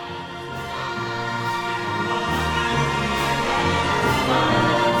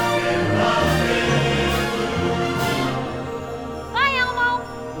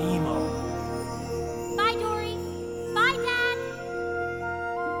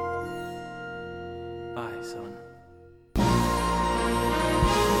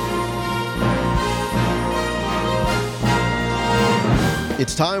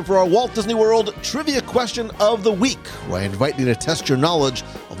 It's time for our Walt Disney World Trivia Question of the Week, where I invite you to test your knowledge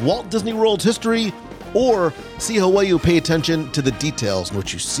of Walt Disney World's history or see how well you pay attention to the details in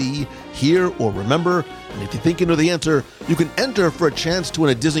what you see, hear, or remember. And if you think you know the answer, you can enter for a chance to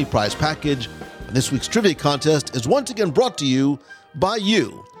win a Disney Prize package. And this week's trivia contest is once again brought to you by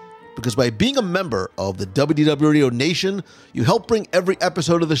you. Because by being a member of the WDW Radio Nation, you help bring every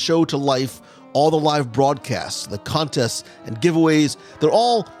episode of the show to life. All the live broadcasts, the contests, and giveaways, they're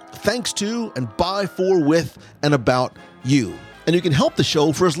all thanks to and by, for, with, and about you. And you can help the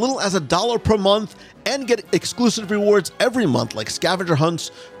show for as little as $1 per month and get exclusive rewards every month like scavenger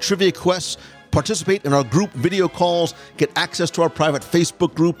hunts, trivia quests, participate in our group video calls, get access to our private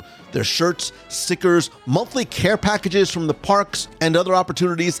Facebook group, their shirts, stickers, monthly care packages from the parks, and other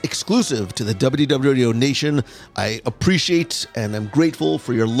opportunities exclusive to the WDW Radio Nation. I appreciate and am grateful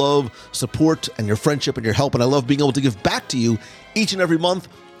for your love, support, and your friendship and your help, and I love being able to give back to you each and every month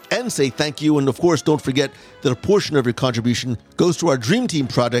and say thank you. And of course, don't forget that a portion of your contribution goes to our Dream Team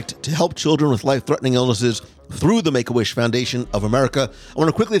project to help children with life-threatening illnesses through the Make-A-Wish Foundation of America. I want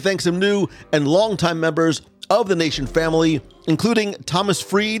to quickly thank some new and longtime members of the Nation family, including Thomas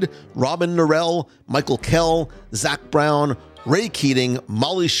Freed, Robin Norell, Michael Kell, Zach Brown, Ray Keating,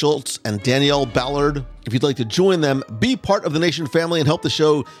 Molly Schultz, and Danielle Ballard. If you'd like to join them, be part of the Nation family, and help the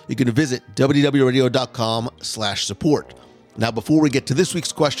show, you can visit wdwradio.com/support. Now, before we get to this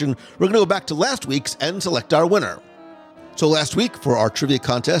week's question, we're going to go back to last week's and select our winner. So last week for our trivia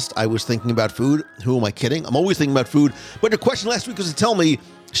contest, I was thinking about food. Who am I kidding? I'm always thinking about food. But the question last week was to tell me,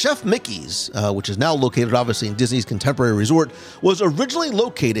 Chef Mickey's, which is now located obviously in Disney's Contemporary Resort, was originally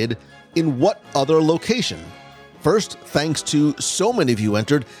located in what other location? First, thanks to so many of you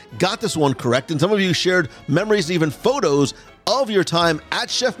entered, got this one correct, and some of you shared memories and even photos of your time at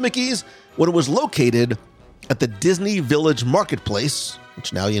Chef Mickey's when it was located at the Disney Village Marketplace,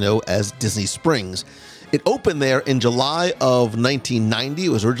 which now you know as Disney Springs. It opened there in July of 1990. It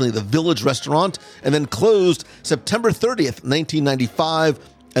was originally the Village Restaurant and then closed September 30th, 1995.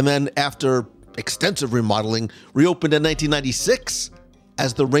 And then after extensive remodeling, reopened in 1996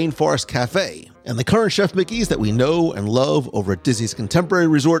 as the Rainforest Cafe. And the current Chef Mickey's that we know and love over at Disney's Contemporary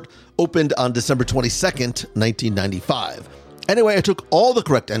Resort opened on December 22nd, 1995. Anyway, I took all the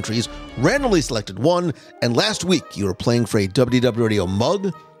correct entries, randomly selected one, and last week you were playing for a WDW Radio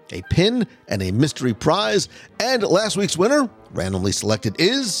mug, a pin, and a mystery prize. And last week's winner, randomly selected,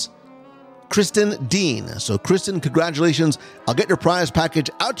 is Kristen Dean. So Kristen, congratulations. I'll get your prize package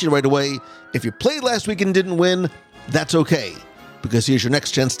out to you right away. If you played last week and didn't win, that's okay, because here's your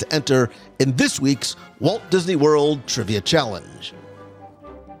next chance to enter in this week's Walt Disney World Trivia Challenge.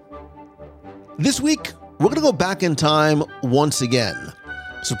 This week, we're going to go back in time once again.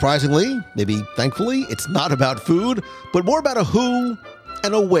 Surprisingly, maybe thankfully, it's not about food, but more about a who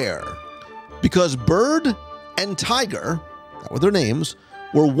and a where. Because Bird and Tiger, that were their names,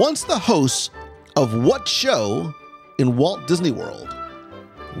 were once the hosts of what show in Walt Disney World?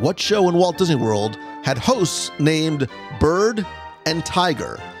 What show in Walt Disney World had hosts named Bird and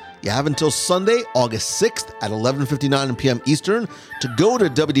Tiger? You have until Sunday, August 6th at 11:59 p.m. Eastern to go to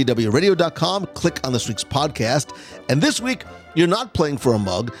WDWRadio.com, click on this week's podcast. And this week, you're not playing for a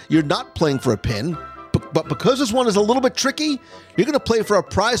mug, you're not playing for a pin, but because this one is a little bit tricky, you're going to play for a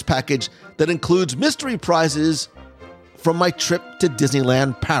prize package that includes mystery prizes from my trip to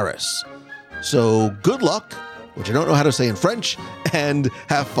Disneyland Paris. So good luck, which I don't know how to say in French, and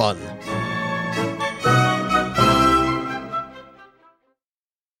have fun.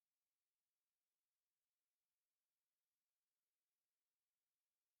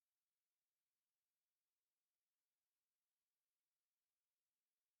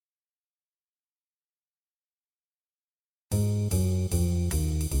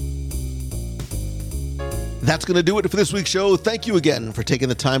 That's going to do it for this week's show. Thank you again for taking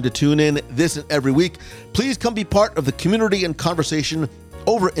the time to tune in this and every week. Please come be part of the community and conversation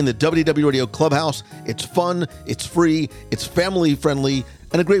over in the WDW Radio Clubhouse. It's fun, it's free, it's family friendly,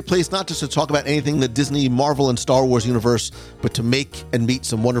 and a great place not just to talk about anything in the Disney, Marvel, and Star Wars universe, but to make and meet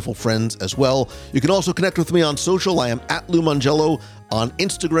some wonderful friends as well. You can also connect with me on social. I am at Lou Mongello on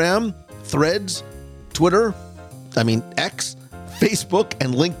Instagram, Threads, Twitter, X, Facebook,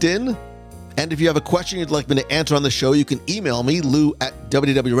 and LinkedIn. And if you have a question you'd like me to answer on the show, you can email me,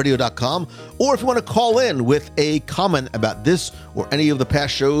 lou@wdwradio.com. Or if you want to call in with a comment about this or any of the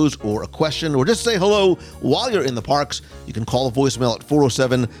past shows, or a question, or just say hello while you're in the parks, you can call the voicemail at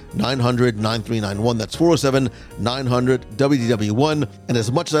 407-900-9391. That's 407-900-WDW1. And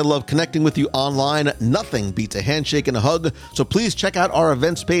as much as I love connecting with you online, nothing beats a handshake and a hug. So please check out our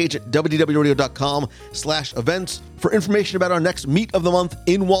events page at wdwradio.com/events for information about our next Meet of the Month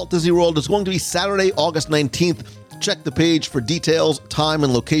in Walt Disney World. It's going to be Saturday, August 19th. Check the page for details, time,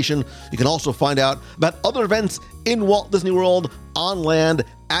 and location. You can also find out about other events in Walt Disney World, on land,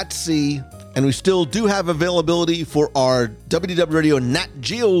 at sea, and we still do have availability for our WDW Radio Nat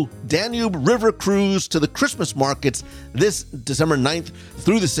Geo Danube River Cruise to the Christmas markets this December 9th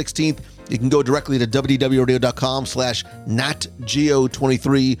through the 16th. You can go directly to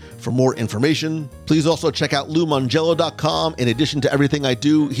www.radio.com/NatGeo23 for more information. Please also check out LouMongello.com. In addition to everything I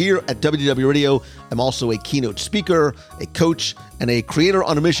do here at WDW Radio, I'm also a keynote speaker, a coach, and a creator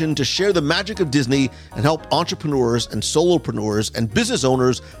on a mission to share the magic of Disney and help entrepreneurs and solopreneurs and business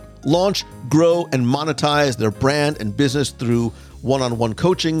owners launch, grow, and monetize their brand and business through one-on-one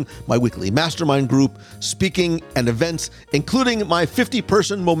coaching, my weekly mastermind group, speaking, and events, including my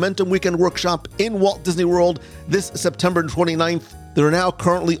 50-person Momentum Weekend Workshop in Walt Disney World this September 29th. There are now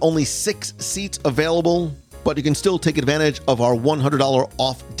currently only 6 seats available, but you can still take advantage of our $100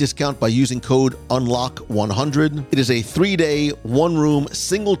 off discount by using code UNLOCK100. It is a 3-day, one-room,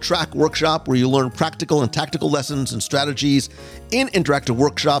 single-track workshop where you learn practical and tactical lessons and strategies in interactive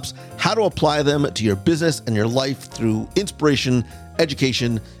workshops, how to apply them to your business and your life through inspiration,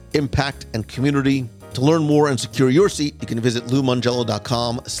 education, impact, and community. To learn more and secure your seat, you can visit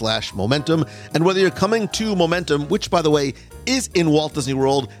LouMongello.com/momentum. And whether you're coming to Momentum, which, by the way, is in Walt Disney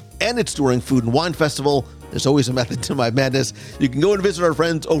World, and it's during Food and Wine Festival, there's always a method to my madness. You can go and visit our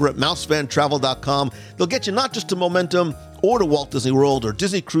friends over at mousefantravel.com. They'll get you not just to Momentum or to Walt Disney World or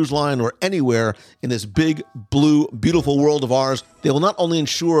Disney Cruise Line or anywhere in this big, blue, beautiful world of ours. They will not only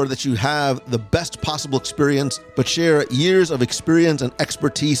ensure that you have the best possible experience, but share years of experience and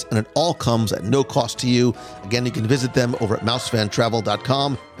expertise, and it all comes at no cost to you. Again, you can visit them over at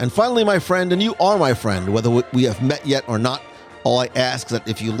mousefantravel.com. And finally, my friend, and you are my friend, whether we have met yet or not, All I ask is that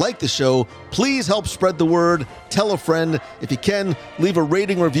if you like the show, please help spread the word. Tell a friend. If you can, leave a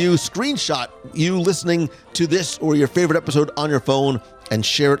rating review. Screenshot you listening to this or your favorite episode on your phone and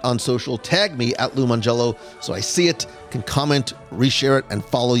share it on social. Tag me at Lou Mangello so I see it, can comment, reshare it, and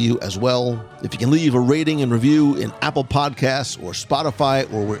follow you as well. If you can leave a rating and review in Apple Podcasts or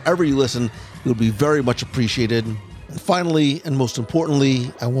Spotify or wherever you listen, it would be very much appreciated. And finally, and most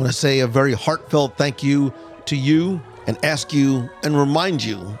importantly, I want to say a very heartfelt thank you to you and ask you and remind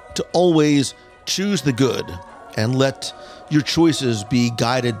you to always choose the good and let your choices be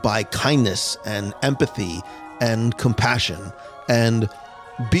guided by kindness and empathy and compassion, and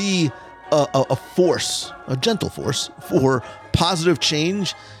be a force, a gentle force for positive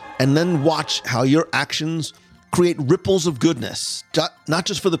change, and then watch how your actions create ripples of goodness, not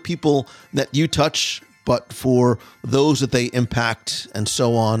just for the people that you touch, but for those that they impact, and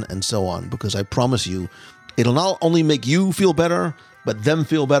so on and so on. Because I promise you, it'll not only make you feel better, but them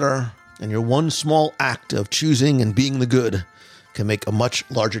feel better. And your one small act of choosing and being the good can make a much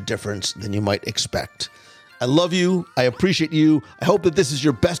larger difference than you might expect. I love you. I appreciate you. I hope that this is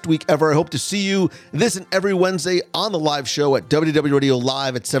your best week ever. I hope to see you this and every Wednesday on the live show at WDW Radio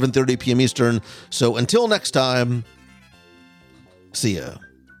Live at 7:30 p.m. Eastern. So until next time, see ya.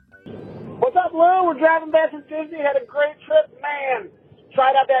 What's up, Lou? We're driving back from Disney. Had a great trip. Man,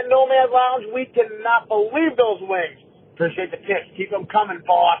 tried out that Nomad Lounge. We cannot believe those wings. Appreciate the tips. Keep them coming,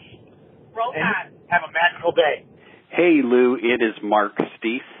 boss. Roll on. Have a magical day. Hey, Lou. It is Mark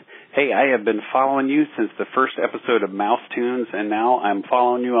Steese. Hey, I have been following you since the first episode of Mouse Tunes, and now I'm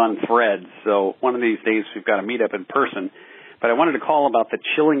following you on Threads. So one of these days we've got to meet up in person. But I wanted to call about the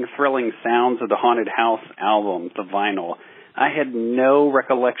chilling, thrilling sounds of the Haunted House album, the vinyl. I had no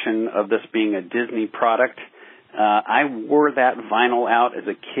recollection of this being a Disney product. I wore that vinyl out as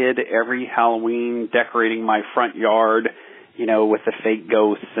a kid every Halloween, decorating my front yard, you know, with the fake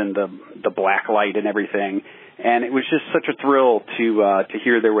ghosts and the black light and everything. And it was just such a thrill to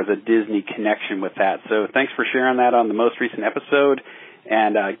hear there was a Disney connection with that. So thanks for sharing that on the most recent episode.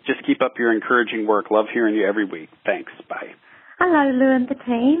 And just keep up your encouraging work. Love hearing you every week. Thanks. Bye. Hello, Lou and the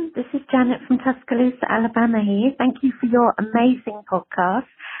team. This is Janet from Tuscaloosa, Alabama here. Thank you for your amazing podcast.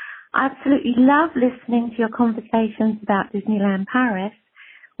 I absolutely love listening to your conversations about Disneyland Paris.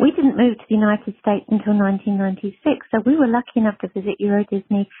 We didn't move to the United States until 1996, so we were lucky enough to visit Euro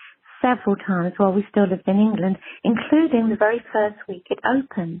Disney several times while we still lived in England, including the very first week it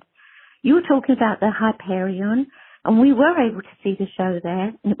opened. You were talking about the Hyperion, and we were able to see the show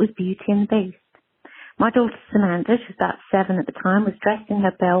there, and it was Beauty and the Beast. My daughter Samantha, she was about 7 at the time, was dressed in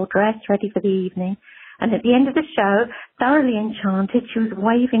her belle dress, ready for the evening, and at the end of the show, thoroughly enchanted, she was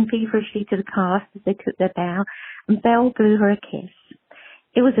waving feverishly to the cast as they took their bow, and Belle blew her a kiss.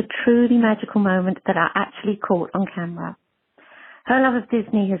 It was a truly magical moment that I actually caught on camera. Her love of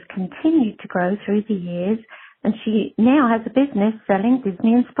Disney has continued to grow through the years, and she now has a business selling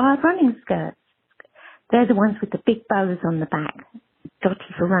Disney-inspired running skirts. They're the ones with the big bows on the back.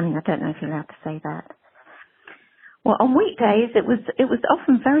 Dotty for running, I don't know if you're allowed to say that. Well, on weekdays, it was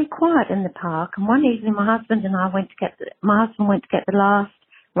often very quiet in the park, and one evening my husband went to get the last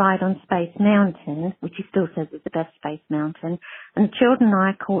ride on Space Mountain, which he still says is the best Space Mountain, and the children and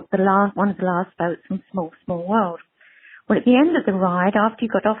I caught one of the last boats from Small, Small World. Well, at the end of the ride, after you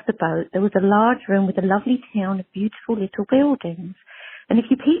got off the boat, there was a large room with a lovely town of beautiful little buildings. And if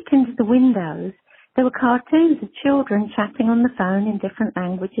you peeped into the windows, there were cartoons of children chatting on the phone in different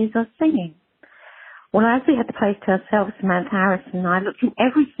languages or singing. Well, as we had the place to ourselves, Samantha Harrison and I looked in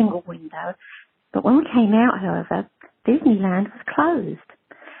every single window. But when we came out, however, Disneyland was closed.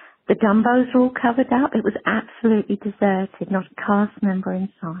 The Dumbos were all covered up. It was absolutely deserted, not a cast member in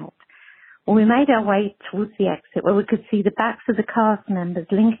sight. Well, we made our way towards the exit where we could see the backs of the cast members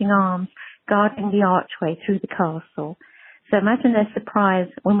linking arms, guarding the archway through the castle. So imagine their surprise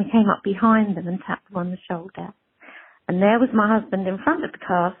when we came up behind them and tapped them on the shoulder. And there was my husband in front of the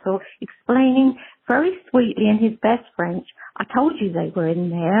castle explaining very sweetly in his best French, I told you they were in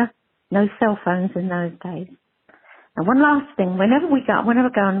there. No cell phones in those days. And one last thing, whenever I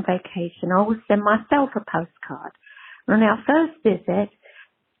go on vacation, I always send myself a postcard. And on our first visit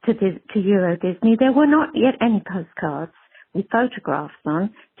to Euro Disney, there were not yet any postcards with photographs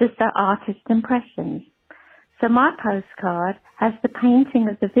on, just our artist impressions. So my postcard has the painting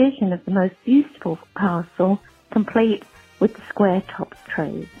of the vision of the most beautiful castle, complete with the square topped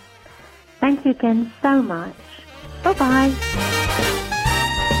trees. Thank you again so much. Bye-bye.